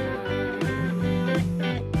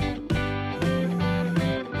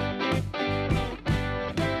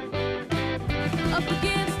 Up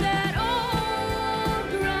against that old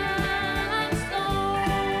grindstone,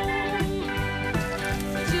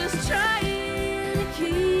 just trying to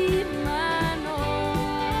keep my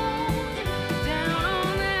nose down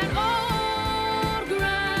on that old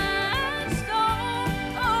grindstone.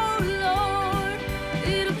 Oh Lord,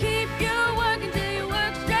 it'll keep you working till you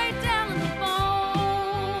work straight down to the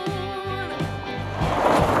bone.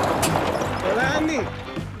 Hola, Andy.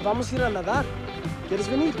 Vamos a ir a nadar. ¿Quieres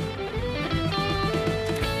venir?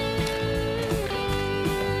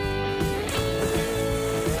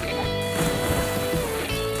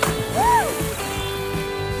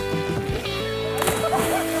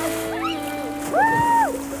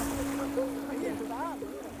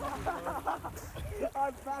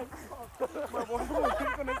 Me voy a morir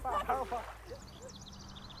con esta agua.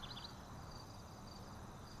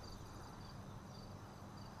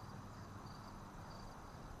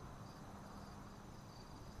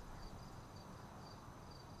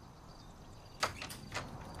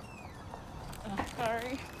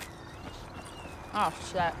 Sorry. Oh,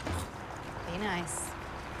 shit. Be nice.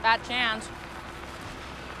 Bad chance.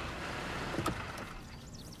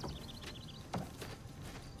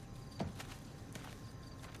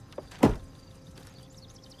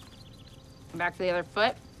 back for the other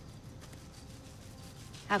foot?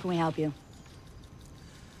 How can we help you?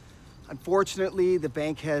 Unfortunately, the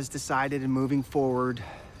bank has decided in moving forward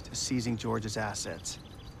to seizing George's assets.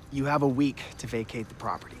 You have a week to vacate the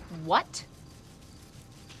property. What?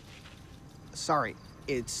 Sorry,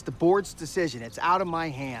 it's the board's decision. It's out of my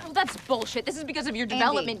hands. Well, that's bullshit. This is because of your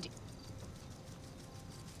development.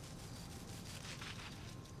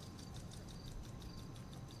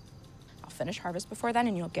 I'll finish harvest before then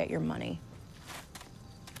and you'll get your money.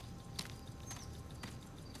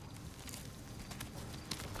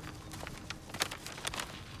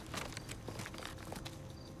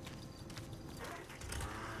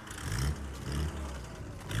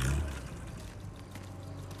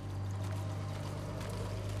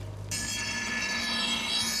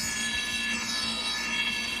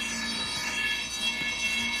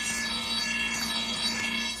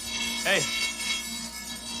 Hey,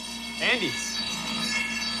 Andy.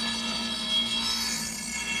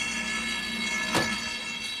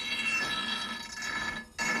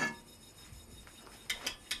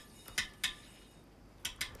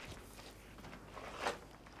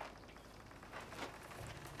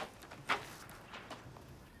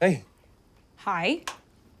 Hey. Hi.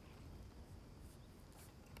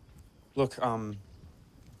 Look,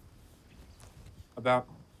 about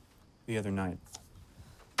the other night.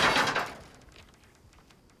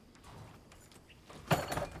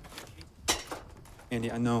 Andy,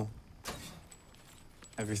 I know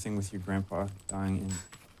everything with your grandpa dying and...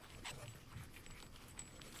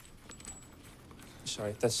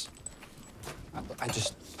 Sorry, that's... I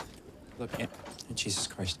just... Look, Jesus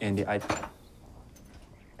Christ, Andy, All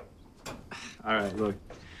right, look.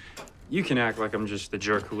 You can act like I'm just the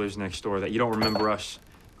jerk who lives next door, that you don't remember us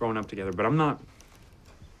growing up together, but I'm not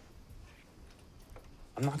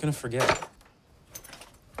gonna forget.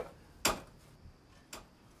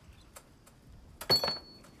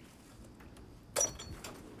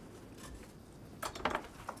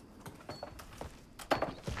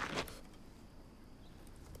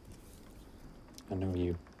 I know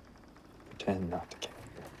you pretend not to care.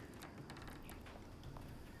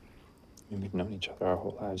 I mean, we've known each other our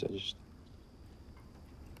whole lives. I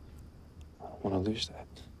don't want to lose that.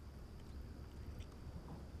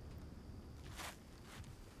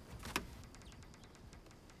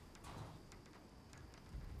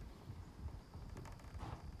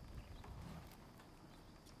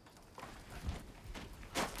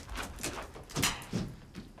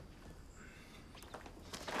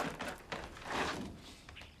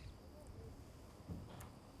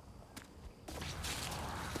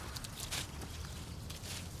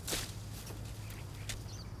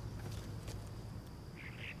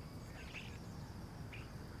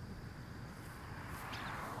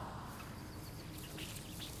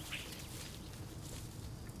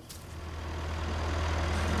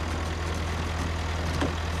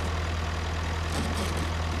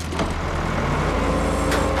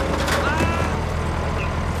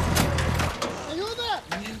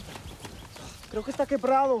 Creo que está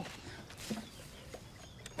quebrado.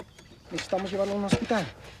 Necesitamos llevarlo a un hospital.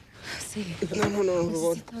 Sí. Vámonos, por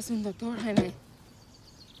favor. Necesitas un doctor, Jaime.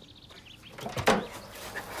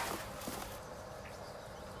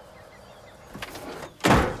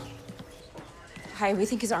 Hi, we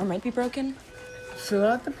think his arm might be broken. Fill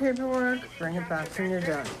out the paperwork, bring it back when you're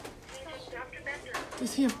done.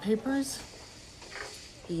 Does he have papers?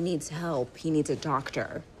 He needs help. He needs a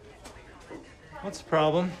doctor. What's the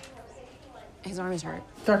problem? His arm is hurt.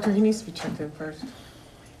 Doctor, he needs to be checked in first.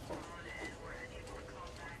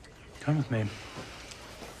 Come with me.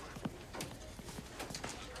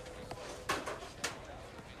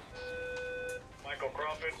 Michael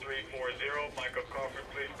Crawford, 340. Michael Crawford,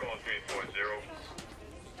 please call 340.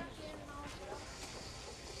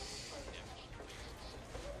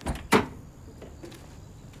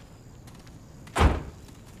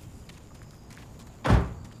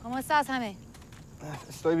 ¿Cómo estás, Jaime?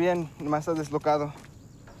 Estoy bien, nomás está deslocado.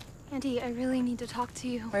 Andy, I really need to talk to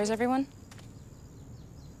you. Where's everyone?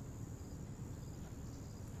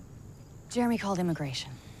 Jeremy called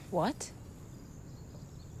immigration. What?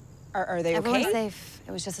 Are they Everyone's okay? safe.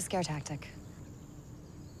 It was just a scare tactic.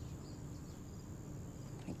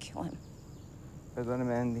 I kill him.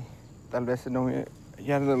 Perdóname, Andy. Tal vez no me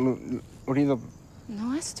haya herido.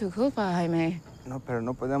 No es tu culpa, Jaime. No, pero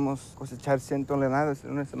no podemos cosechar 100 toneladas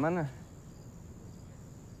en una semana.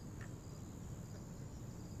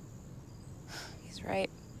 He's right.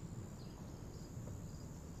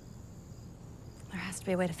 There has to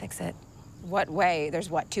be a way to fix it. What way? There's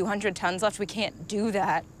what, 200 tons left? We can't do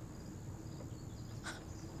that.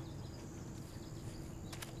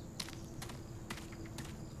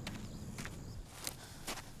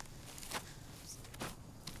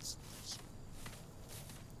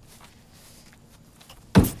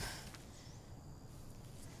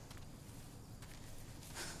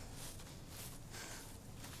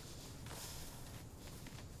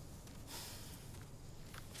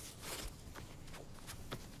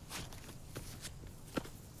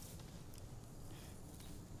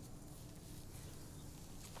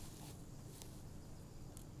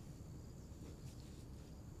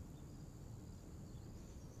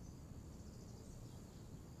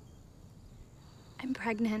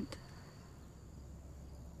 pregnant.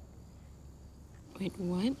 Wait,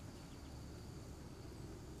 what?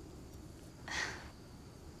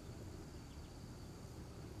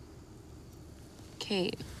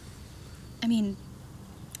 Kate. I mean,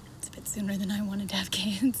 it's a bit sooner than I wanted to have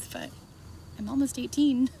kids, but I'm almost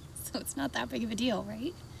 18, so it's not that big of a deal,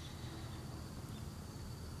 right?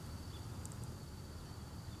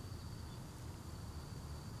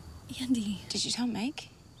 Andy. Did you tell Meg?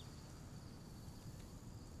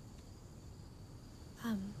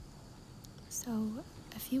 So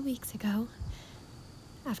a few weeks ago,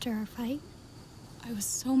 after our fight, I was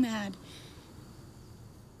so mad.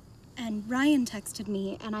 And Ryan texted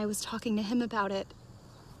me, and I was talking to him about it.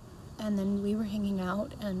 And then we were hanging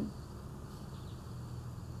out, and...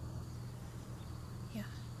 yeah.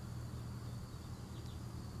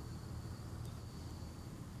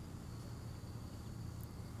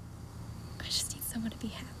 I just need someone to be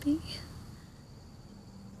happy.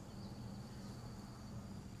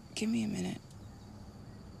 Give me a minute.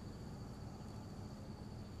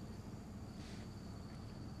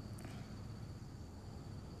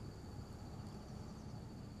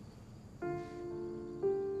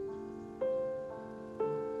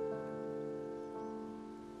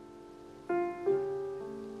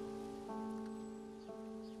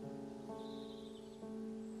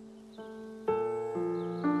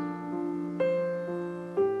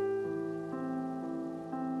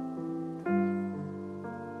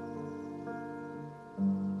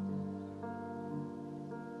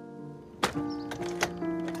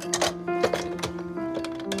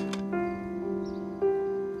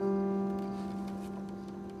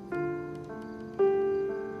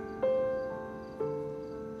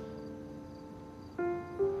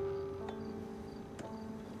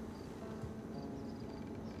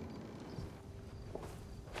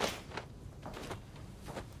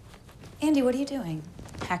 Andy, what are you doing?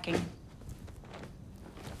 Hacking.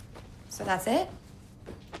 So that's it?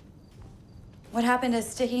 What happened to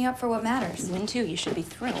sticking up for what matters? You win too. You should be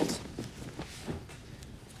thrilled.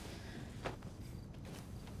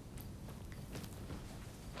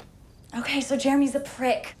 Okay, so Jeremy's a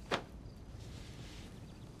prick.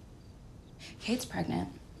 Kate's pregnant.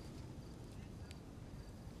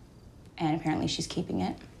 And apparently she's keeping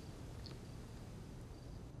it.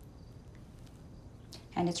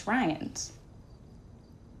 And it's Ryan's.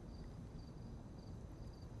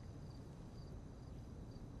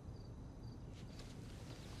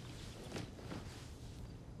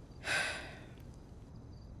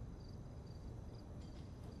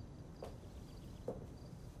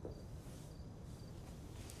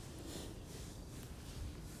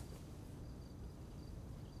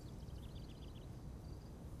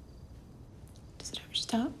 Does it ever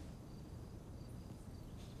stop?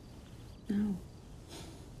 No.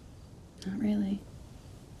 Not really.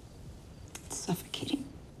 It's suffocating.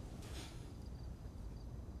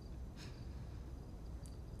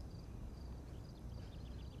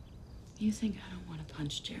 You think I don't want to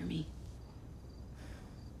punch Jeremy?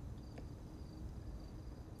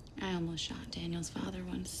 I almost shot Daniel's father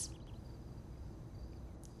once.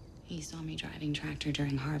 He saw me driving tractor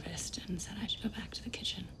during harvest and said I should go back to the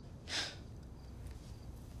kitchen.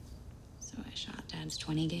 So I shot Dad's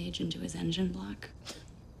 20 gauge into his engine block.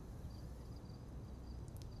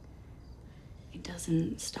 It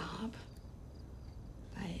doesn't stop,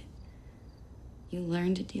 but you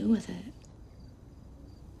learn to deal with it.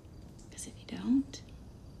 Because if you don't,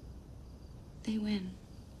 they win.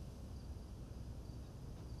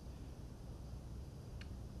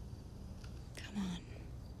 Come on.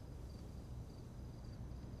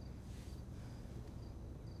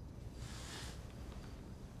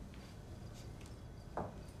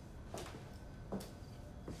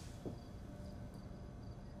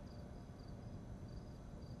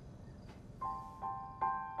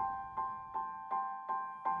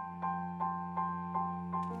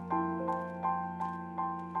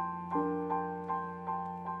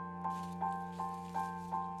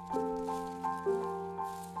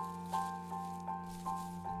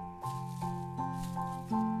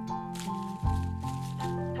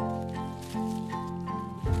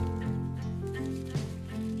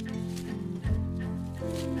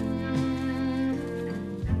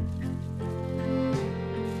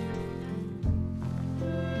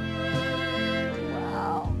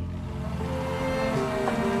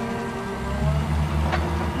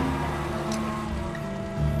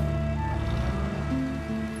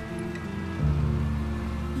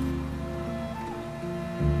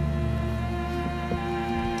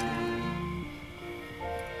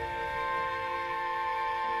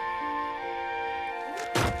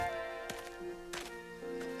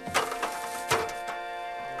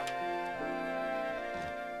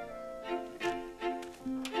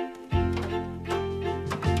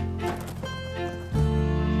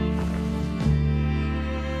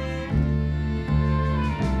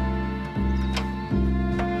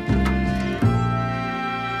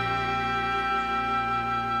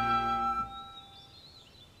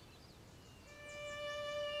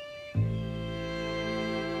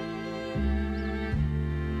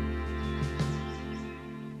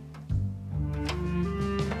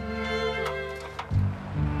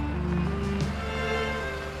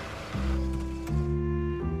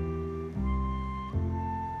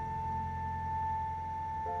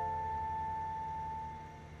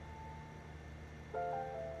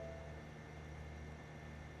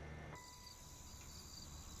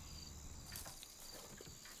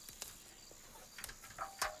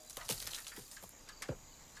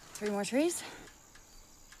 3 more trees?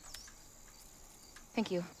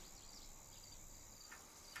 Thank you.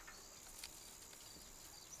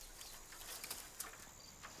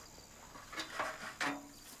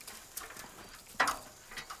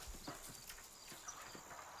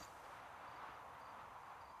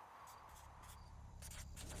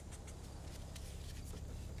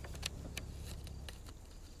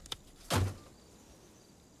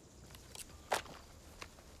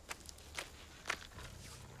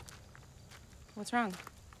 What's wrong?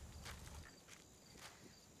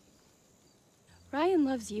 Ryan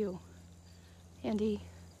loves you, Andy.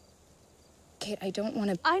 Kate, I don't want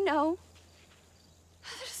to... I know.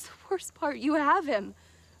 That is the worst part. You have him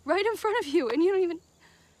right in front of you, and you don't even... Do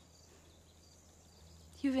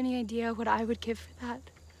you have any idea what I would give for that?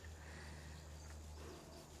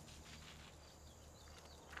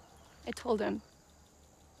 I told him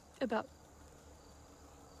about...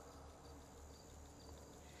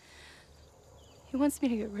 He wants me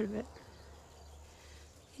to get rid of it.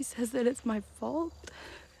 He says that it's my fault,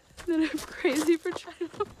 that I'm crazy for trying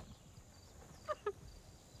to...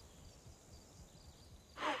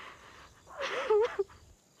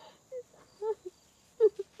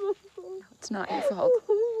 No, it's not your fault.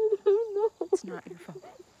 It's not your fault.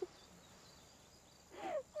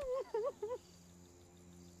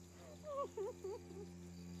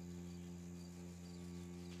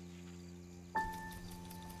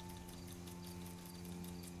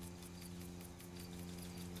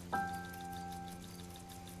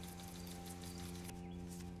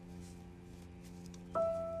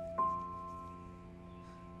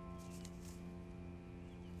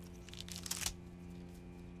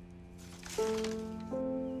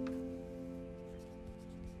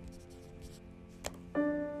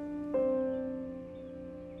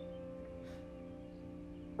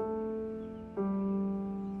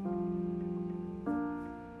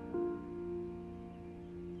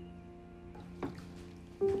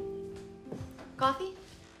 Coffee?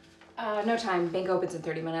 No time. Bank opens in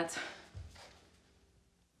 30 minutes.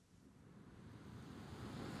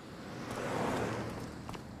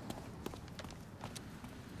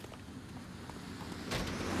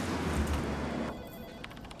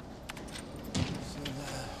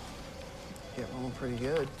 Get rolling pretty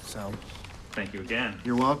good, so. Thank you again.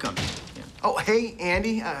 You're welcome. Yeah. Oh, hey,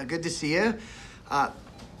 Andy. Good to see you.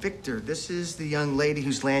 Victor, this is the young lady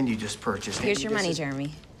whose land you just purchased. Here's Andy, your money,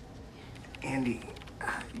 Jeremy. Andy,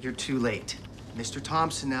 you're too late. Mr.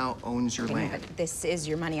 Thompson now owns your land. But this is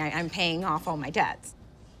your money. I'm paying off all my debts.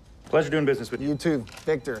 Pleasure doing business with you. You too.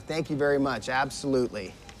 Victor, thank you very much.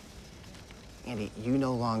 Absolutely. Andy, you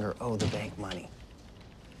no longer owe the bank money.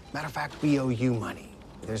 Matter of fact, we owe you money.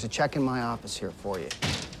 There's a check in my office here for you.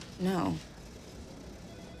 No.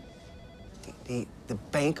 The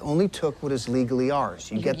bank only took what is legally ours.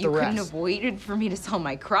 You get the rest. You couldn't have waited for me to sell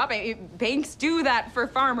my crop. Banks do that for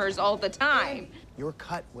farmers all the time. Your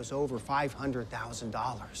cut was over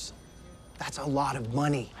 $500,000. That's a lot of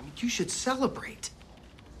money. I mean, you should celebrate.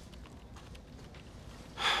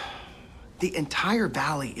 The entire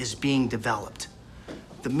valley is being developed.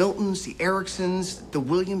 The Miltons, the Ericksons, the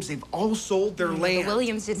Williams, they've all sold their land. The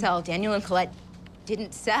Williams did sell. Daniel and Colette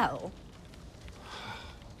didn't sell.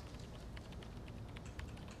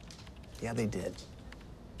 Yeah, they did.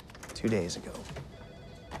 2 days ago.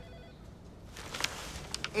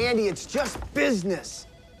 Andy, it's just business.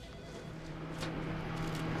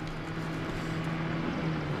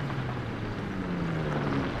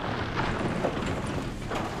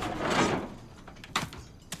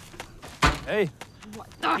 Hey.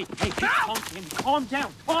 What the? Hey, calm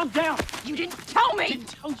down. Calm down. You didn't tell me. Didn't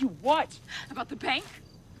tell you what? About the bank?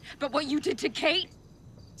 About what you did to Kate?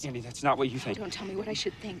 Andy, that's not what you think. Don't tell me what I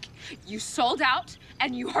should think. You sold out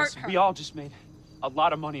and you hurt her. We all just made a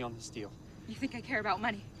lot of money on this deal. You think I care about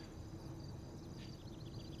money?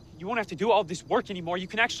 You won't have to do all this work anymore. You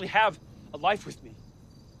can actually have a life with me.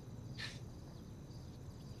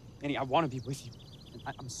 Andy, I want to be with you.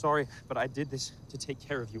 I'm sorry, but I did this to take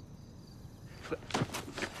care of you.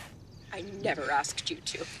 I never asked you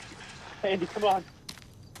to. Andy, come on.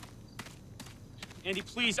 Andy,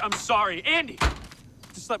 please, I'm sorry. Andy!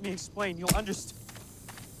 Just let me explain. You'll understand.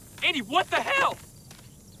 Andy, what the hell?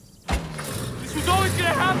 This was always gonna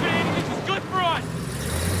happen, Andy. This was good for us.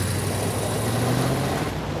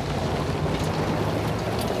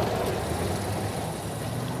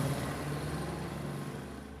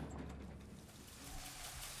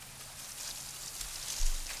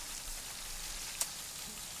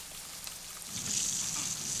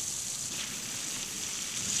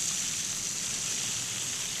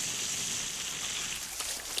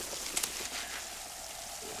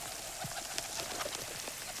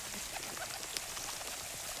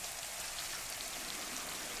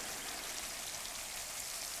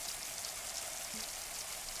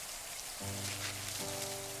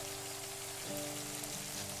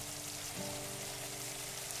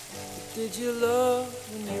 Did you love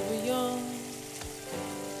when you were young?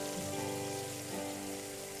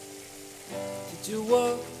 Did you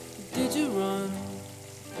walk? Did you run?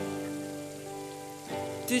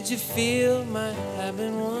 Did you feel might have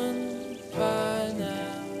been won by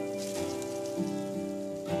now?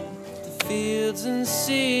 The fields in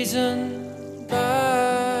season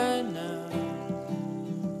by now,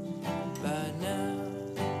 by now,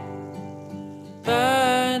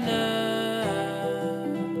 by now.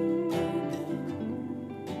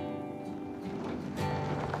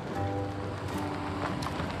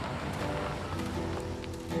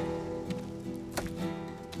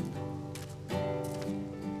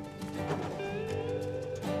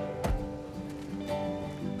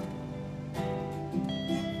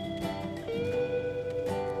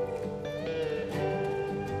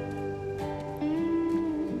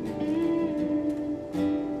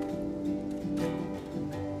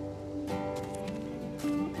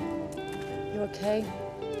 You okay?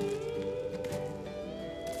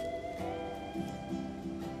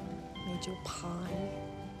 Made you a pie.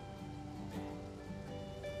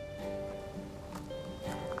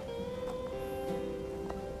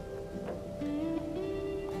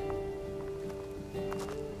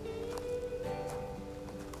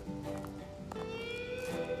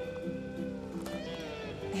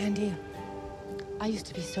 Andy, I used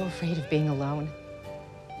to be so afraid of being alone.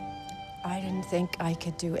 I didn't think I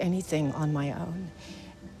could do anything on my own.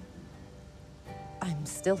 I'm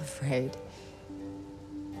still afraid.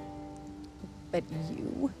 But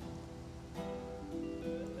you're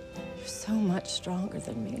so much stronger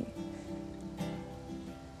than me.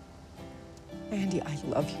 Andy, I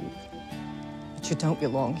love you, but you don't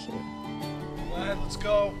belong here. Lad, let's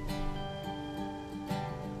go.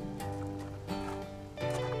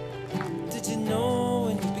 Did you know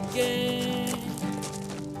when you began?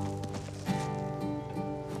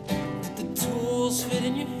 Did the tools fit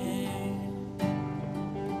in your hand?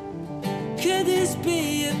 Could this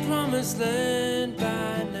be a promised land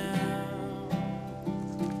by now?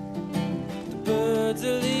 The birds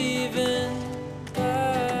are leaving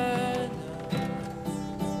by now.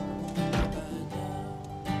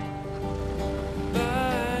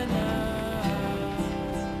 By now.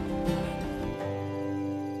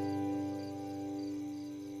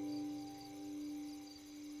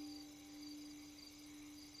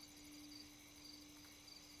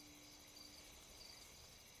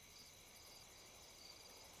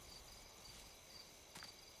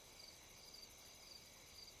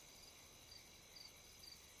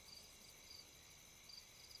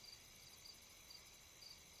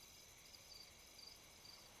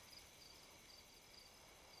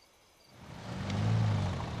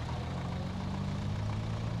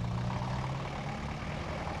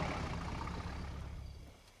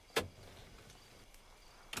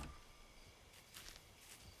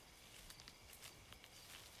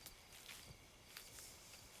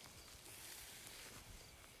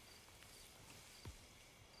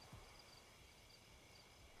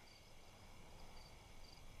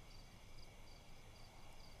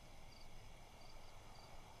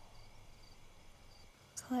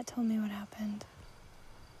 Colette told me what happened.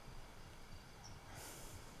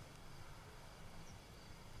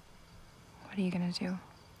 What are you gonna do?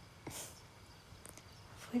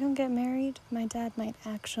 If we don't get married, my dad might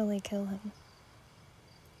actually kill him.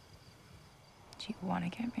 Do you want to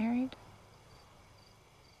get married?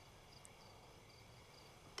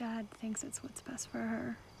 Dad thinks it's what's best for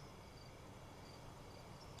her.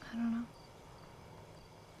 I don't know.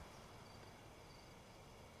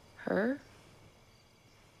 Her?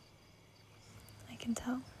 I can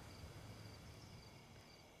tell.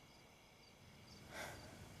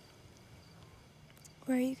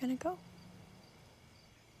 Where are you gonna go?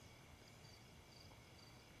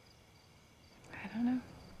 I don't know.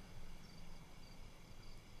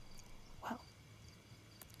 Well,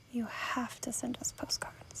 you have to send us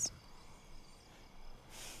postcards.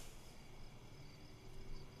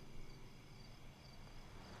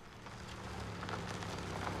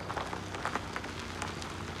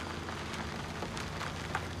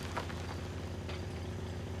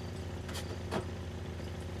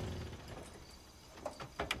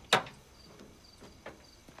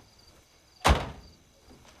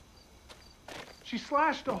 She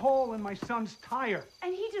slashed a hole in my son's tire.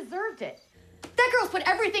 And he deserved it. That girl's put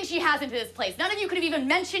everything she has into this place. None of you could have even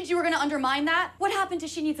mentioned you were gonna undermine that. What happened to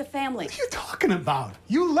she needs a family? What are you talking about?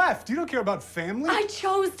 You left. You don't care about family? I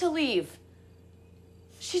chose to leave.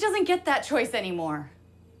 She doesn't get that choice anymore.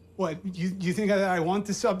 What, you think I want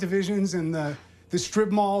the subdivisions and the The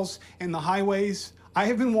strip malls and the highways, I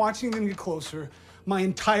have been watching them get closer my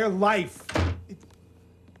entire life.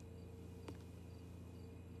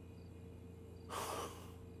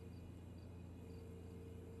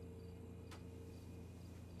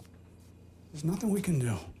 There's nothing we can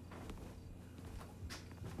do.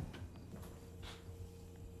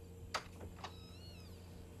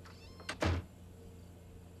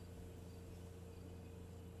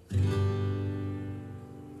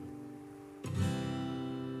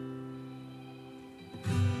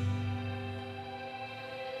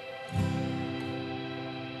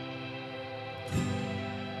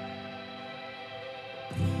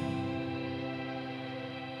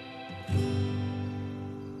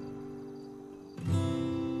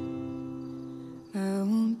 I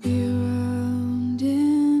won't be around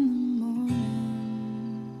in the morning,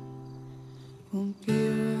 won't be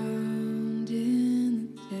around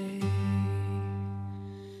in the day.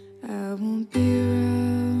 I won't be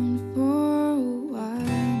around for a while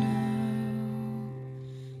now,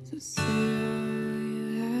 so say all you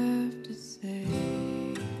have to say.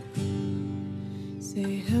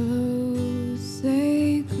 Say hello,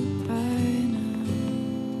 say goodbye now,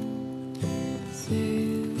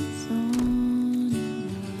 say what's on your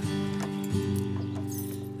mind.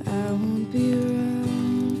 I won't be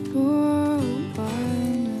around for a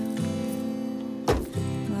while now,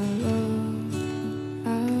 my love,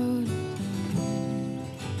 out of time.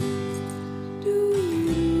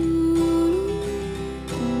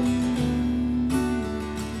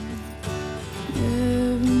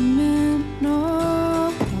 Never meant no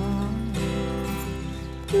harm.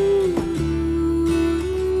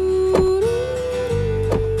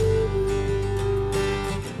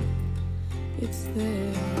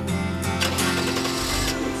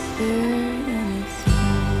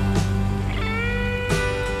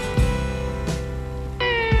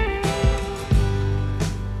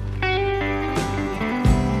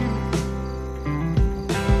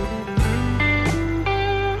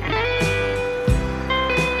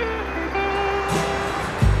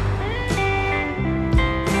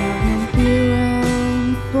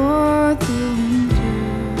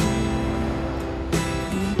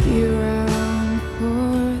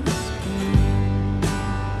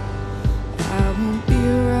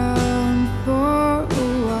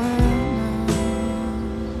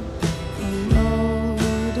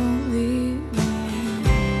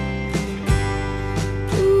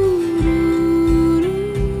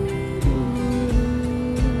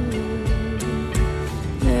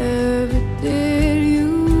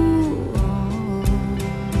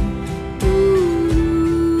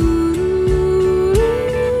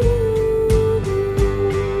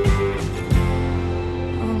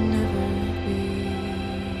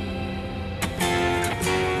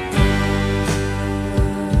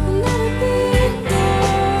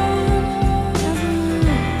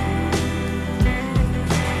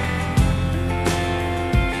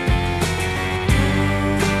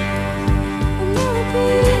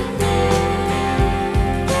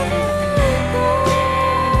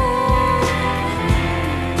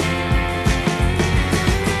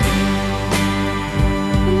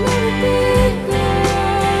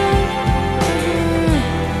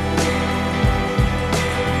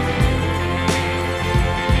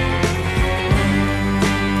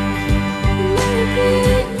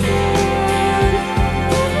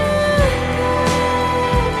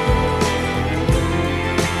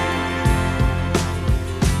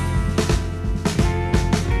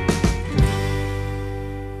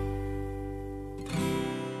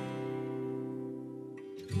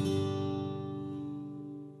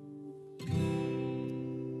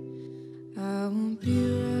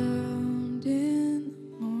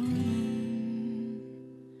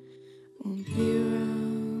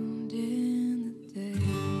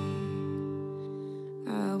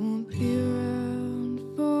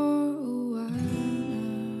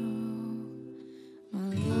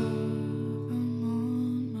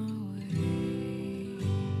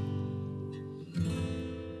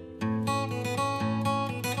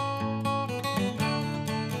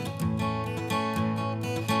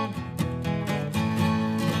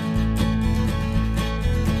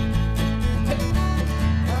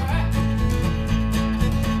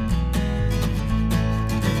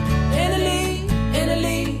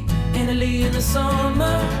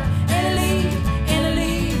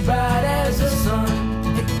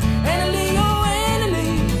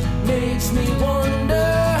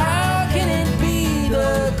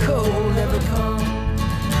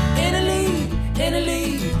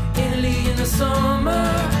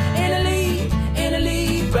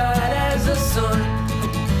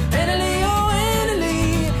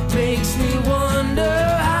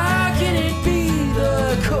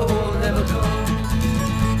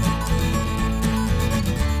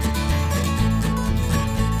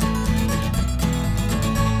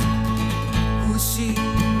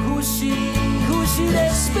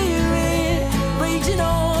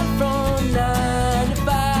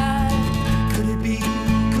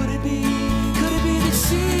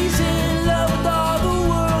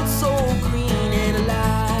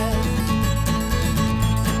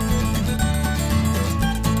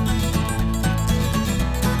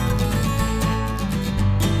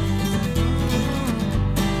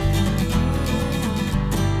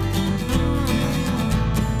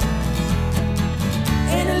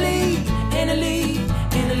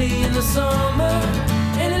 summer.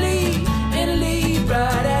 Annalie,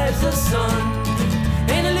 bright as the sun.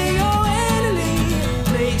 Annalie, oh Annalie,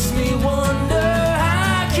 makes me wonder,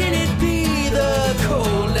 how can it be the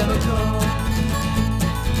cold never comes?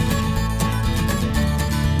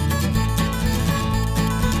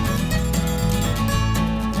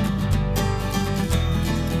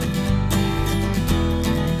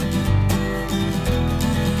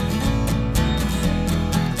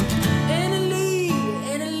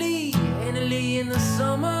 Annalie in the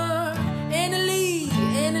summer.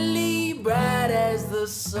 Annalie, bright as the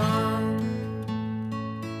sun.